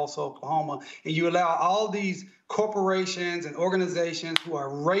here in Tulsa, Oklahoma. And you allow all these corporations and organizations who are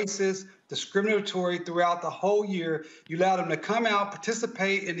racist, discriminatory throughout the whole year. You allow them to come out,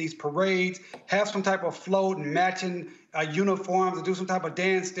 participate in these parades, have some type of float and matching uniforms, and do some type of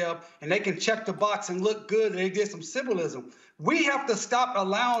dance step, and they can check the box and look good. They did some symbolism. We have to stop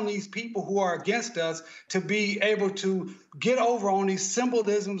allowing these people who are against us to be able to get over on these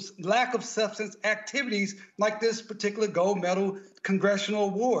symbolisms, lack of substance activities like this particular gold medal congressional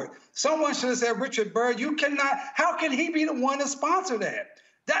award. Someone should have said, Richard Burr, you cannot, how can he be the one to sponsor that?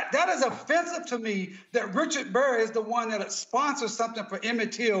 That is offensive to me that Richard Burr is the one that sponsors something for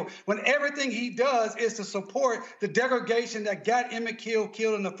Emmett Till when everything he does is to support the degradation that got Emmett Till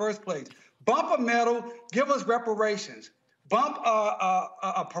killed in the first place. Bump a medal, give us reparations. Bump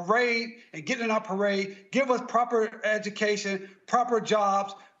a parade and get in our parade, give us proper education, proper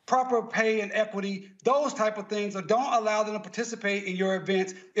jobs, proper pay and equity, those type of things, or don't allow them to participate in your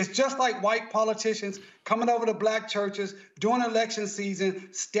events. It's just like white politicians coming over to black churches during election season,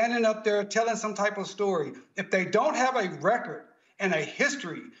 standing up there telling some type of story. If they don't have a record and a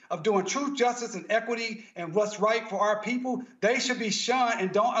history of doing truth, justice, and equity and what's right for our people, they should be shunned,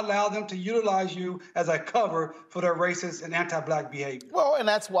 and don't allow them to utilize you as a cover for their racist and anti-black behavior. Well, and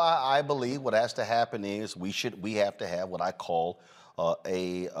that's why I believe what has to happen is we have to have what I call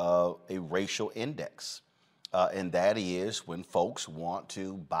a racial index. And that is when folks want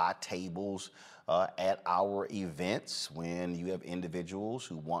to buy tables at our events, when you have individuals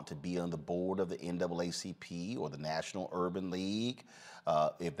who want to be on the board of the NAACP or the National Urban League,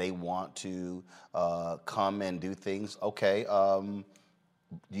 if they want to come and do things, okay, do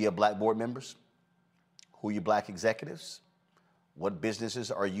you have black board members? Who are your black executives? What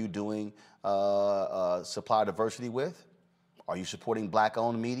businesses are you doing supplier diversity with? Are you supporting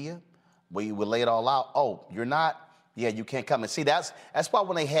black-owned media? Where you would lay it all out. Oh, you're not? Yeah, you can't come. And see, that's why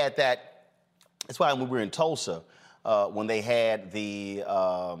when they had that, that's why when we were in Tulsa, when they had the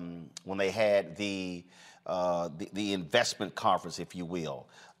investment conference, if you will,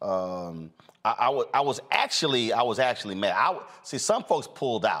 I was actually mad. See, some folks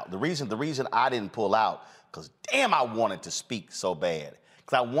pulled out. The reason I didn't pull out, because damn, I wanted to speak so bad,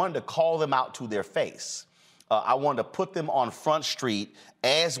 because I wanted to call them out to their face. I wanted to put them on Front Street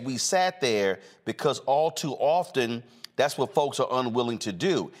as we sat there, because all too often, that's what folks are unwilling to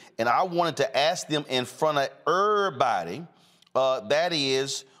do. And I wanted to ask them in front of everybody, that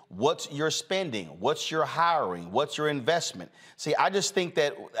is, what's your spending? What's your hiring? What's your investment? See, I just think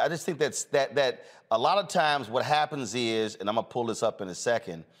that a lot of times what happens is, and I'm gonna pull this up in a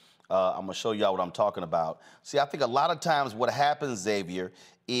second, I'm gonna show y'all what I'm talking about. See, I think a lot of times what happens, Xavier,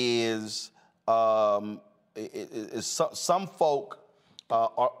 is some folk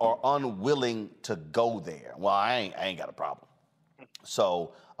are unwilling to go there. Well, I ain't got a problem.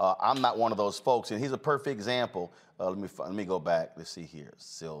 So I'm not one of those folks. And here's a perfect example. Let me go back. Let's see here.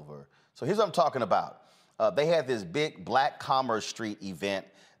 Silver. So here's what I'm talking about. They had this big Black Commerce Street event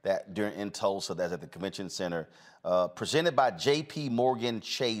in Tulsa, that's at the convention center, presented by J.P. Morgan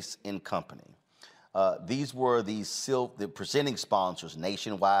Chase and Company. These were the presenting sponsors: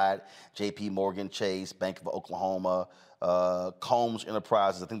 Nationwide, J.P. Morgan Chase, Bank of Oklahoma, Combs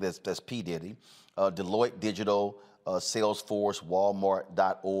Enterprises, I think that's P. Diddy, Deloitte Digital, Salesforce,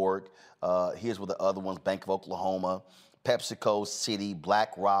 Walmart.org. Here's what the other ones: Bank of Oklahoma, PepsiCo, Citi,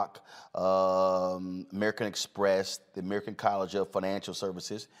 BlackRock, American Express, the American College of Financial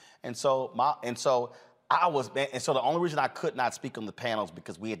Services. And so the only reason I could not speak on the panels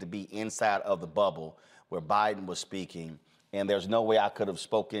because we had to be inside of the bubble where Biden was speaking, and there's no way I could have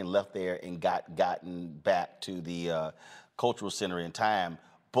spoken, left there, and gotten back to the Cultural Center in time.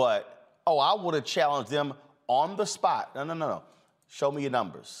 But, I would have challenged them on the spot. No. Show me your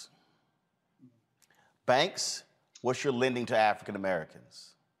numbers. Banks, what's your lending to African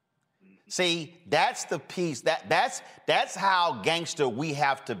Americans? See, that's the piece. That's how gangster we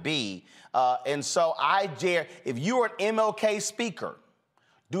have to be. And so I dare, if you're an MLK speaker,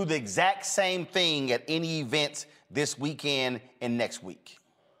 do the exact same thing at any events this weekend and next week.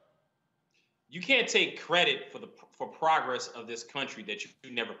 You can't take credit for progress of this country that you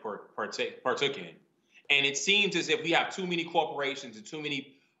never partook in. And it seems as if we have too many corporations and too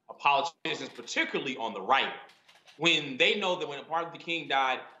many politicians, particularly on the right, when they know that when Martin Luther King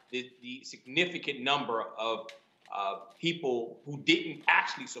died, the significant number of people who didn't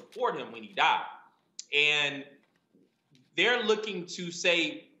actually support him when he died. And they're looking to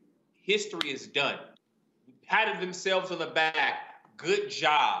say history is done. Patted themselves on the back. Good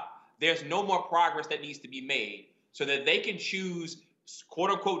job. There's no more progress that needs to be made so that they can choose quote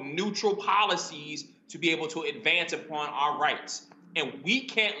unquote neutral policies to be able to advance upon our rights. And we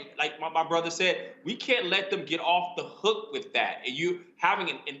can't, like my brother said, we can't let them get off the hook with that. And you having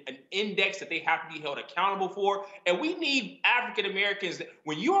an index that they have to be held accountable for. And we need African Americans,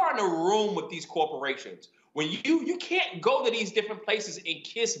 when you are in a room with these corporations, when you can't go to these different places and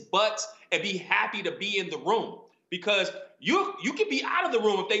kiss butts and be happy to be in the room, because you can be out of the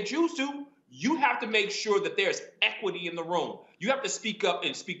room if they choose to. You have to make sure that there's equity in the room. You have to speak up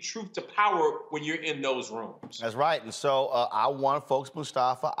and speak truth to power when you're in those rooms. That's right. And so I want folks,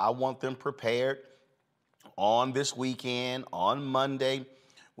 Mustafa, I want them prepared on this weekend, on Monday,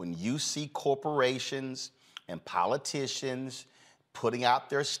 when you see corporations and politicians putting out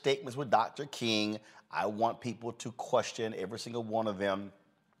their statements with Dr. King. I want people to question every single one of them.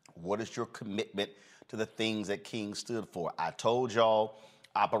 What is your commitment to the things that King stood for? I told y'all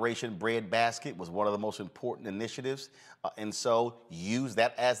Operation Breadbasket was one of the most important initiatives. And so use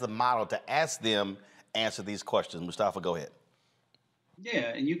that as the model to ask them, answer these questions. Mustafa, go ahead.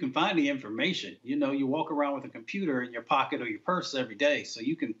 Yeah, and you can find the information. You know, you walk around with a computer in your pocket or your purse every day, so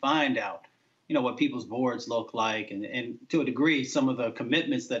you can find out, you know, what people's boards look like and to a degree, some of the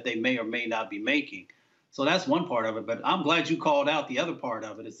commitments that they may or may not be making. So that's one part of it. But I'm glad you called out the other part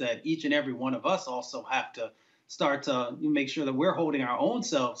of it, is that each and every one of us also have to start to make sure that we're holding our own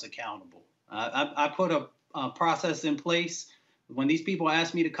selves accountable. I put a process in place. When these people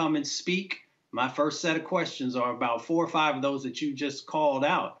ask me to come and speak, my first set of questions are about 4 or 5 of those that you just called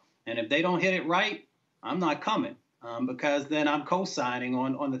out. And if they don't hit it right, I'm not coming, because then I'm co-signing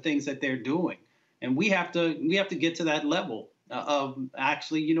on the things that they're doing. And we have to get to that level of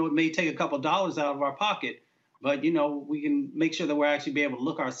actually, you know, it may take a couple dollars out of our pocket, but, you know, we can make sure that we're actually be able to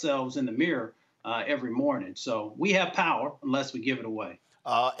look ourselves in the mirror every morning. So we have power unless we give it away.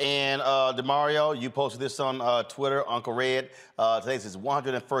 And DeMario, you posted this on Twitter, Uncle Red. Today's his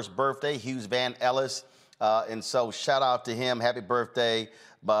 101st birthday, Hughes Van Ellis. And so shout out to him. Happy birthday.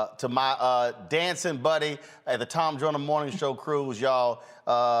 But to my dancing buddy at the Tom Joyner Morning Show cruise, y'all.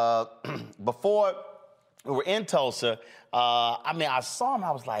 Before we were in Tulsa, I saw him.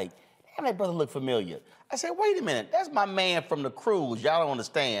 I was like, damn, that brother look familiar. I said, wait a minute. That's my man from the cruise. Y'all don't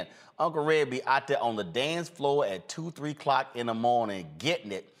understand. Uncle Red be out there on the dance floor at 2, 3 o'clock in the morning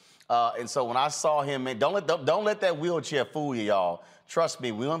getting it. And so when I saw him, man, don't let that wheelchair fool you, y'all. Trust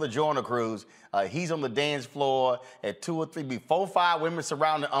me, we on the Joyner cruise. He's on the dance floor at 2 or 3, 4, 5 women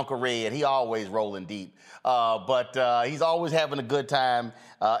surrounding Uncle Red. He always rolling deep. But he's always having a good time.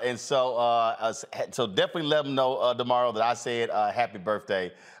 And so definitely let him know tomorrow that I said happy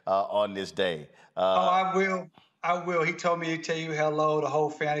birthday on this day. I will. I will. He told me to tell you hello. The whole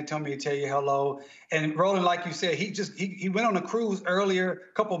family told me to tell you hello. And Roland, like you said, he went on a cruise earlier,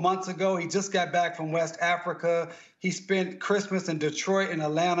 a couple months ago. He just got back from West Africa. He spent Christmas in Detroit and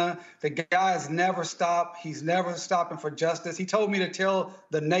Atlanta. The guy has never stopped. He's never stopping for justice. He told me to tell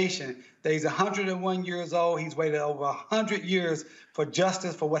the nation that he's 101 years old. He's waited over 100 years for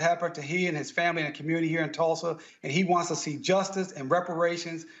justice for what happened to he and his family and community here in Tulsa. And he wants to see justice and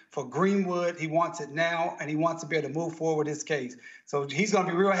reparations for Greenwood. He wants it now, and he wants to be able to move forward with his case. So he's going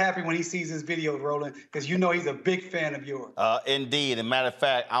to be real happy when he sees this video, Roland, because you know he's a big fan of yours. Indeed. As a matter of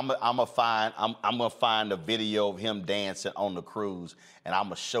fact, I'm gonna find a video of him dancing on the cruise, and I'm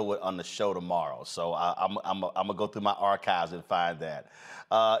gonna show it on the show tomorrow. So I'm gonna go through my archives and find that.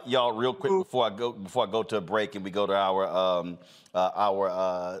 Y'all, real quick before I go to a break and we go to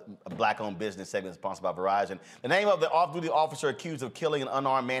our Black-owned business segment sponsored by Verizon. The name of the off-duty officer accused of killing an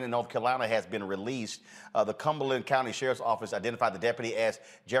unarmed man in North Carolina has been released. The Cumberland County Sheriff's Office identified the deputy as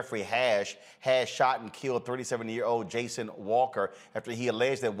Jeffrey Hash. Hash shot and killed 37-year-old Jason Walker after he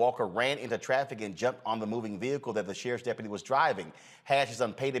alleged that Walker ran into traffic and jumped on the moving vehicle that the sheriff's deputy was driving. Hash is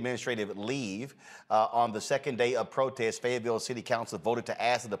on paid administrative leave. On the second day of protest, Fayetteville City Council voted to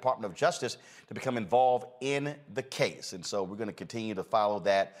ask the Department of Justice to become involved in the case. And so we're going to continue continue to follow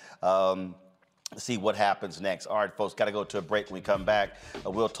that. See what happens next. All right, folks, got to go to a break. When we come back,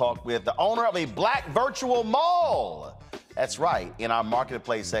 we'll talk with the owner of a black virtual mall. That's right, in our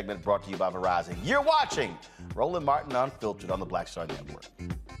Marketplace segment brought to you by Verizon. You're watching Roland Martin Unfiltered on the Black Star Network.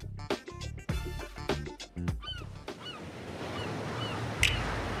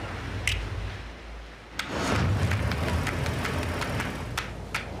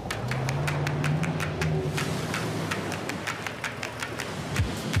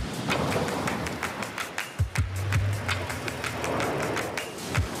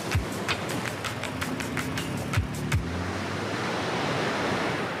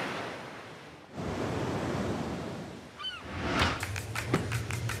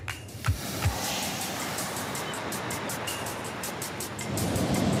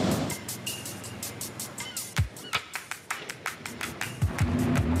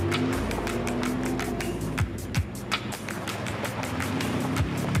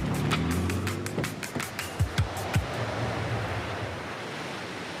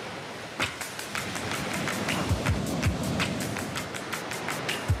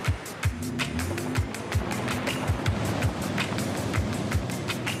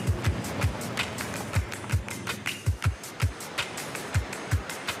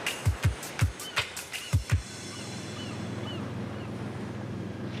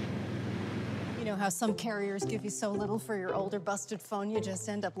 How some carriers give you so little for your older busted phone you just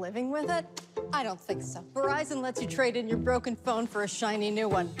end up living with it? I don't think so. Verizon lets you trade in your broken phone for a shiny new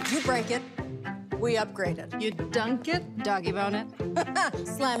one. You break it, we upgrade it. You dunk it, doggy bone it,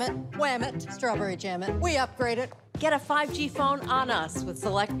 slam it, wham it, strawberry jam it. We upgrade it. Get a 5G phone on us with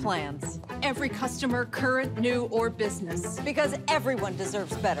select plans. Every customer, current, new, or business. Because everyone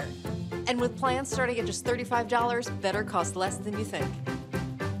deserves better. And with plans starting at just $35, better costs less than you think.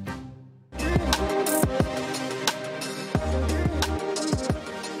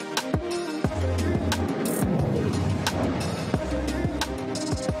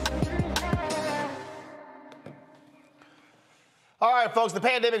 All right, folks, the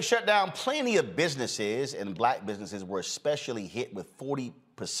pandemic shut down plenty of businesses, and black businesses were especially hit, with 40%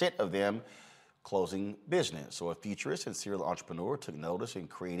 of them closing business. So a futurist and serial entrepreneur took notice and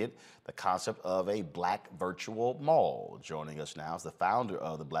created the concept of a black virtual mall. Joining us now is the founder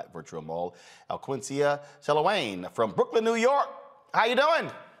of the Black Virtual Mall, Alquencia Selawayne from Brooklyn, New York. How you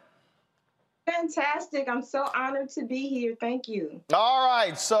doing? Fantastic. I'm so honored to be here. Thank you. All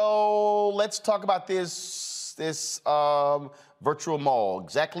right, so let's talk about this virtual mall.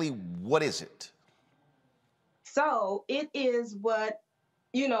 Exactly what is it? So it is what,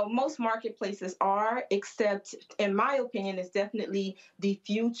 most marketplaces are, except in my opinion, it's definitely the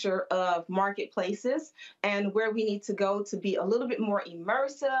future of marketplaces and where we need to go to be a little bit more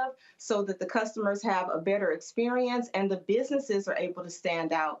immersive so that the customers have a better experience and the businesses are able to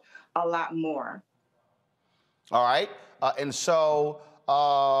stand out a lot more. All right. And so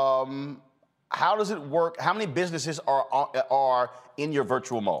how does it work? How many businesses are in your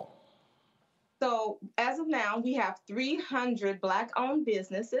virtual mall? So as of now, we have 300 Black-owned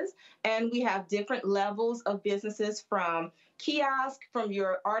businesses, and we have different levels of businesses, from kiosk, from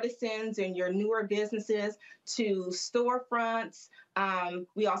your artisans and your newer businesses, to storefronts.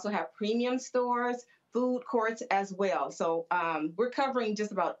 We also have premium stores, food courts as well. So we're covering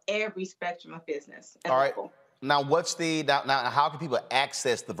just about every spectrum of business. All right. Now, now how can people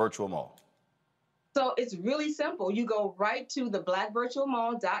access the virtual mall? So it's really simple. You go right to the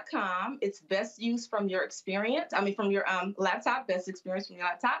blackvirtualmall.com. It's best used from your experience. From your laptop, best experience from your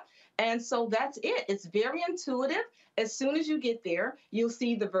laptop. And so that's it. It's very intuitive. As soon as you get there, you'll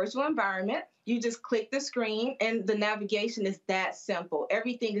see the virtual environment. You just click the screen and the navigation is that simple.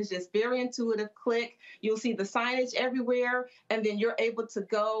 Everything is just very intuitive. Click. You'll see the signage everywhere. And then you're able to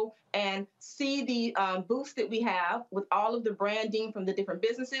go and see the booths that we have with all of the branding from the different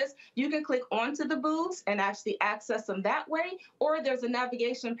businesses. You can click onto the booths and actually access them that way. Or there's a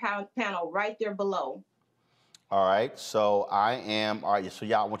navigation panel right there below. All right. So So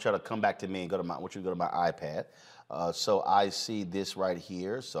y'all, I want y'all to come back to me and go to my iPad. So I see this right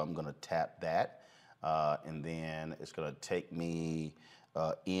here, so I'm gonna tap that, and then it's gonna take me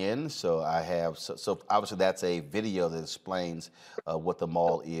in. So I have, so obviously that's a video that explains what the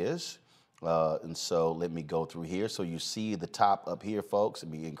mall is. And so let me go through here. So you see the top up here, folks.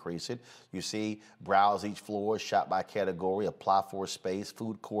 Let me increase it. You see browse each floor, shop by category, apply for a space,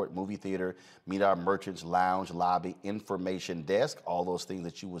 food court, movie theater, meet our merchants, lounge, lobby, information desk, all those things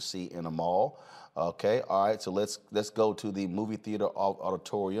that you will see in a mall. Okay, all right, so let's go to the movie theater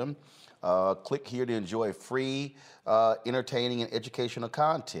auditorium. Click here to enjoy free, entertaining, and educational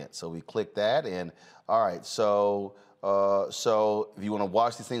content. So we click that, and all right, so So if you want to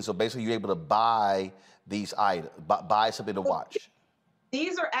watch these things, so basically you're able to buy these items, buy something to watch.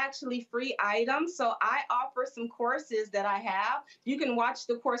 These are actually free items. So I offer some courses that I have. You can watch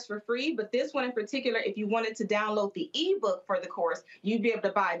the course for free, but this one in particular, if you wanted to download the ebook for the course, you'd be able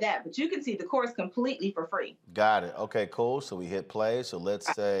to buy that. But you can see the course completely for free. Got it. Okay, cool. So we hit play. So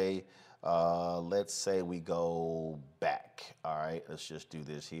let's say we go back. All right, let's just do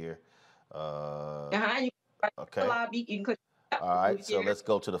this here. You okay. Lobby, you can click. All right, so let's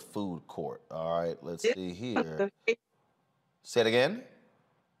go to the food court. All right, let's see here. Say it again.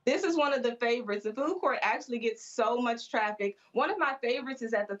 This is one of the favorites. The food court actually gets so much traffic. One of my favorites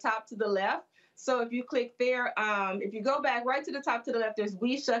is at the top to the left. So if you click there, if you go back right to the top to the left, there's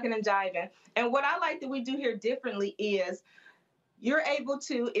We Shuckin' and Jivin'. And what I like that we do here differently is you're able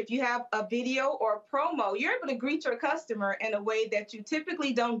to, if you have a video or a promo, you're able to greet your customer in a way that you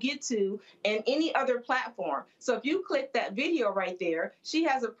typically don't get to in any other platform. So if you click that video right there, she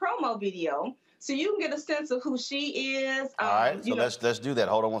has a promo video. So you can get a sense of who she is. All right, so let's do that.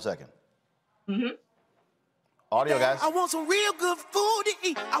 Hold on 1 second. Audio, guys. I want some real good food to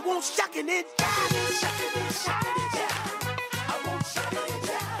eat. I want shucking and jiving, shucking and jiving. I want shucking and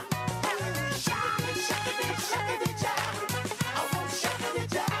jiving, shucking and jiving. I want shucking and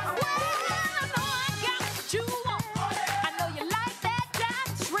jiving. Well, I know I got what you want. I know you like that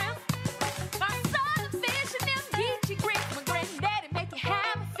jive shrimp. My son fish and them geechee grits. My granddaddy make you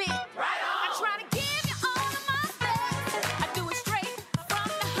have a fit. Right on. I try to give you all of my best. I do it straight from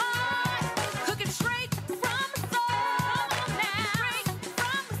the heart. Cook it straight from the soul. Straight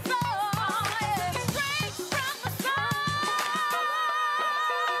from the soul. Straight from the soul.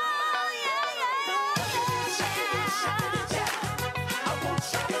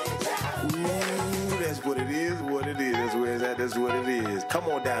 Ooh, that's what it is, what it is. That's where it's at, that's what it is. Come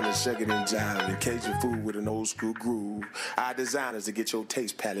on down to Shuckin' and Jivin', Cajun food with an old school groove. Our designers to get your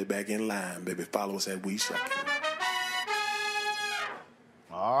taste palette back in line, baby. Follow us at We Shuckin'.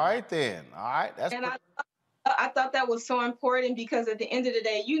 All right, then. All right. And I thought that was so important because at the end of the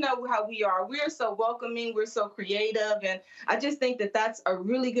day, you know how we are. We're so welcoming. We're so creative. And I just think that that's a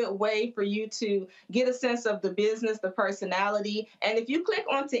really good way for you to get a sense of the business, the personality. And if you click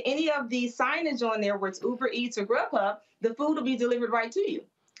onto any of the signage on there where it's Uber Eats or Grubhub, the food will be delivered right to you.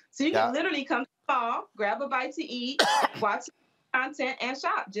 So you can literally come to the mall, grab a bite to eat, watch content, and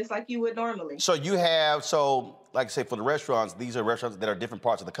shop just like you would normally. So you have, like I say, for the restaurants, these are restaurants that are different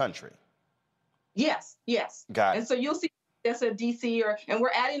parts of the country. Yes, yes. Got it. And so you'll see that's a DC, and we're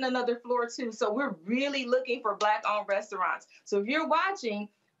adding another floor too. So we're really looking for Black-owned restaurants. So if you're watching,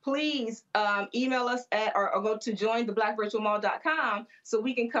 please email us or go to jointheblackvirtualmall.com so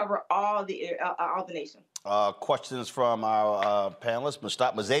we can cover all the nation. Questions from our panelists.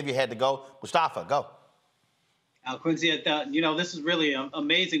 Mustafa Xavier had to go. Mustafa, go. Quincy, this is really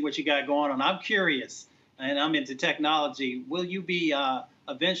amazing what you got going on. I'm curious, and I'm into technology. Will you be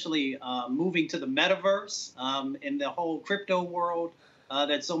eventually moving to the metaverse in the whole crypto world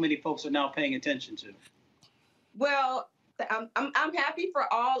that so many folks are now paying attention to? Well, I'm happy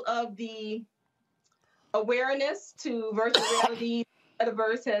for all of the awareness to virtual reality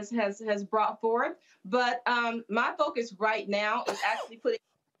metaverse has brought forth, but my focus right now is actually putting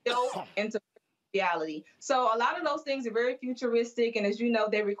skill into reality. So a lot of those things are very futuristic, and as you know,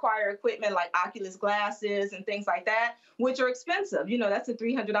 they require equipment like Oculus glasses and things like that, which are expensive. That's a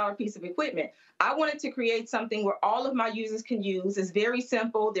 $300 piece of equipment. I wanted to create something where all of my users can use. It's very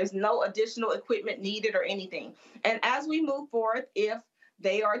simple. There's no additional equipment needed or anything. And as we move forward, if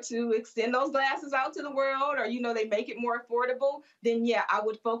they are to extend those glasses out to the world, or they make it more affordable, then yeah, I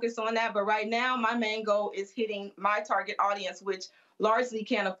would focus on that. But right now, my main goal is hitting my target audience, which largely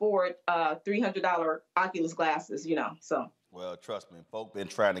can't afford $300 Oculus glasses, so. Well, trust me, folk been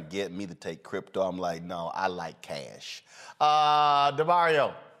trying to get me to take crypto. I'm like, no, I like cash.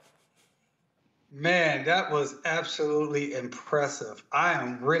 DeMario. Man, that was absolutely impressive. I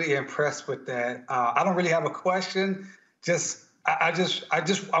am really impressed with that. I don't really have a question. I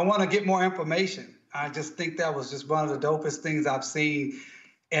want to get more information. I just think that was just one of the dopest things I've seen,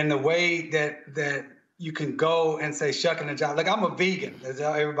 and the way that you can go and say shucking and jive. Like, I'm a vegan, as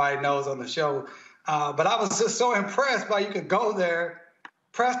everybody knows on the show. But I was just so impressed by you could go there,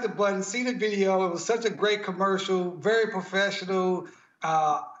 press the button, see the video. It was such a great commercial, very professional.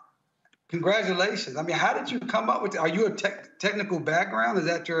 Congratulations. I mean, how did you come up with it? Are you a technical background? Is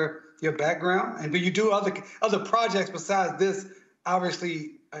that your background? And do you do other projects besides this,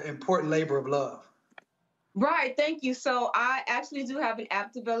 obviously, important labor of love? Right, thank you. So I actually do have an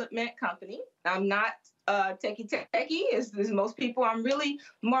app development company. I'm not techie as most people.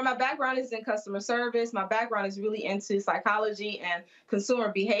 My background is in customer service. My background is really into psychology and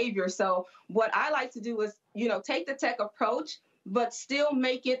consumer behavior. So what I like to do is, take the tech approach, but still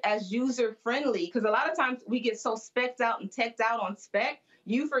make it as user friendly. Because a lot of times we get so specced out and teched out on spec,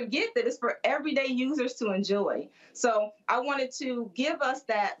 you forget that it's for everyday users to enjoy. So I wanted to give us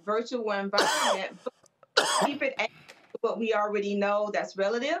that virtual environment, but keep it what we already know that's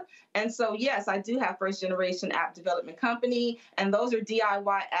relative. And so, yes, I do have first generation app development company, and those are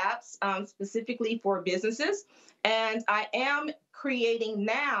DIY apps specifically for businesses. And I am creating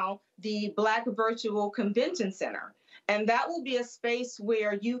now the Black Virtual Convention Center. And that will be a space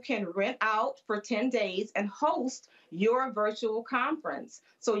where you can rent out for 10 days and host your virtual conference.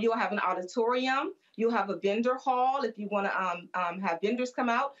 So you'll have an auditorium, you'll have a vendor hall if you want to have vendors come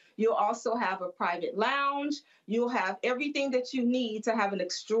out. You'll also have a private lounge. You'll have everything that you need to have an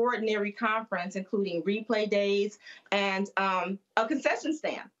extraordinary conference, including replay days and a concession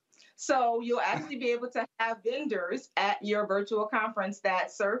stand. So you'll actually be able to have vendors at your virtual conference that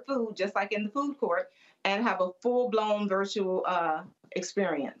serve food, just like in the food court, and have a full-blown virtual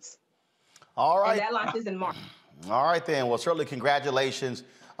experience. All right. And that launches in March. All right, then. Well, certainly congratulations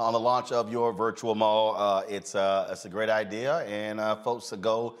on the launch of your virtual mall. It's a great idea, and folks,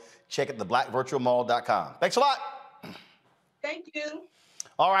 go check it, theblackvirtualmall.com. Thanks a lot. Thank you.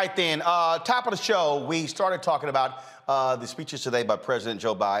 All right, then. Top of the show, we started talking about the speeches today by President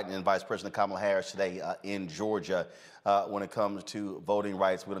Joe Biden and Vice President Kamala Harris today in Georgia when it comes to voting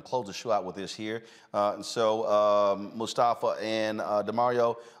rights. We're going to close the show out with this here. And so, Mustafa and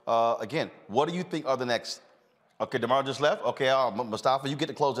DeMario, again, what do you think are the next? Okay, DeMario just left. Okay, Mustafa, you get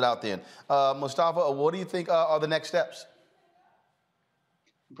to close it out then. Mustafa, what do you think are the next steps?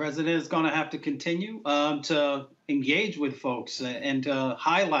 The president is going to have to continue to engage with folks and to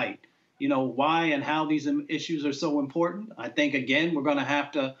highlight, why and how these issues are so important. I think, again, we're going to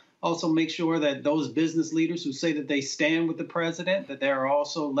have to also make sure that those business leaders who say that they stand with the president, that they're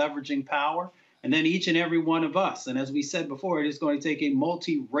also leveraging power. And then each and every one of us. And as we said before, it is going to take a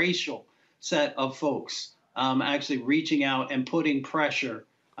multiracial set of folks actually reaching out and putting pressure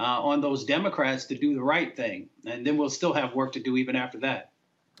on those Democrats to do the right thing. And then we'll still have work to do even after that.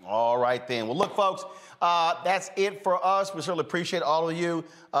 All right, then. Well, look, folks, that's it for us. We certainly appreciate all of you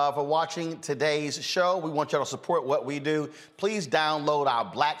for watching today's show. We want y'all to support what we do. Please download our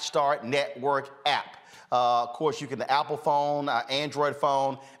Black Star Network app. Of course, you can the Apple phone, Android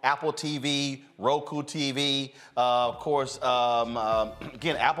phone, Apple TV, Roku TV. Of course,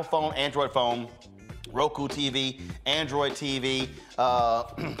 again, Apple phone, Android phone, Roku TV, Android TV,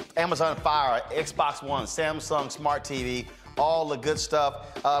 Amazon Fire, Xbox One, Samsung Smart TV, all the good stuff.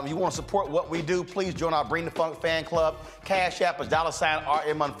 If you want to support what we do, please join our Bring the Funk fan club. Cash App is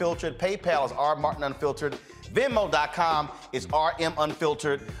 $RM Unfiltered. PayPal is R Martin Unfiltered. Venmo.com is RM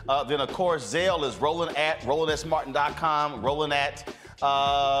Unfiltered. Then, of course, Zelle is roland@rolandsmartin.com,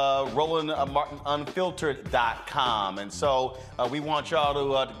 rolandmartinunfiltered.com. And so we want y'all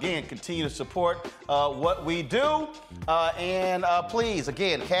to, again, continue to support what we do. And please,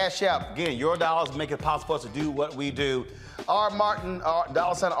 again, Cash App, again, your dollars make it possible for us to do what we do. R Martin,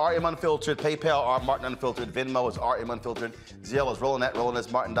 $RM Unfiltered, PayPal, R Martin Unfiltered, Venmo is RM Unfiltered, Zelle is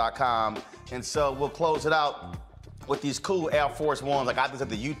roland@rolandsmartin.com. And so we'll close it out with these cool Air Force Ones. I got this at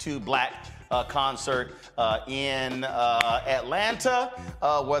the YouTube Black concert in Atlanta,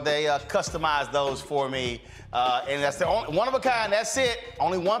 where they customized those for me. And that's the only one of a kind. That's it.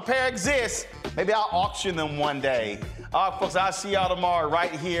 Only one pair exists. Maybe I'll auction them one day. All right, folks, I'll see y'all tomorrow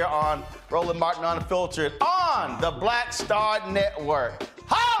right here on Roland Martin Unfiltered on the Black Star Network.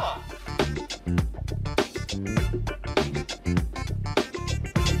 Holla!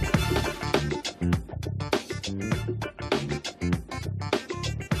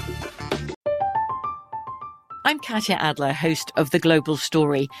 I'm Katya Adler, host of The Global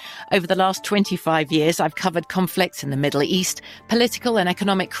Story. Over the last 25 years, I've covered conflicts in the Middle East, political and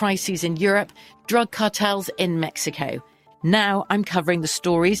economic crises in Europe, drug cartels in Mexico. Now I'm covering the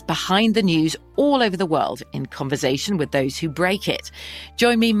stories behind the news all over the world in conversation with those who break it.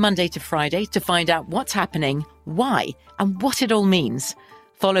 Join me Monday to Friday to find out what's happening, why, and what it all means.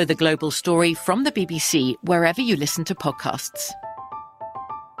 Follow The Global Story from the BBC wherever you listen to podcasts.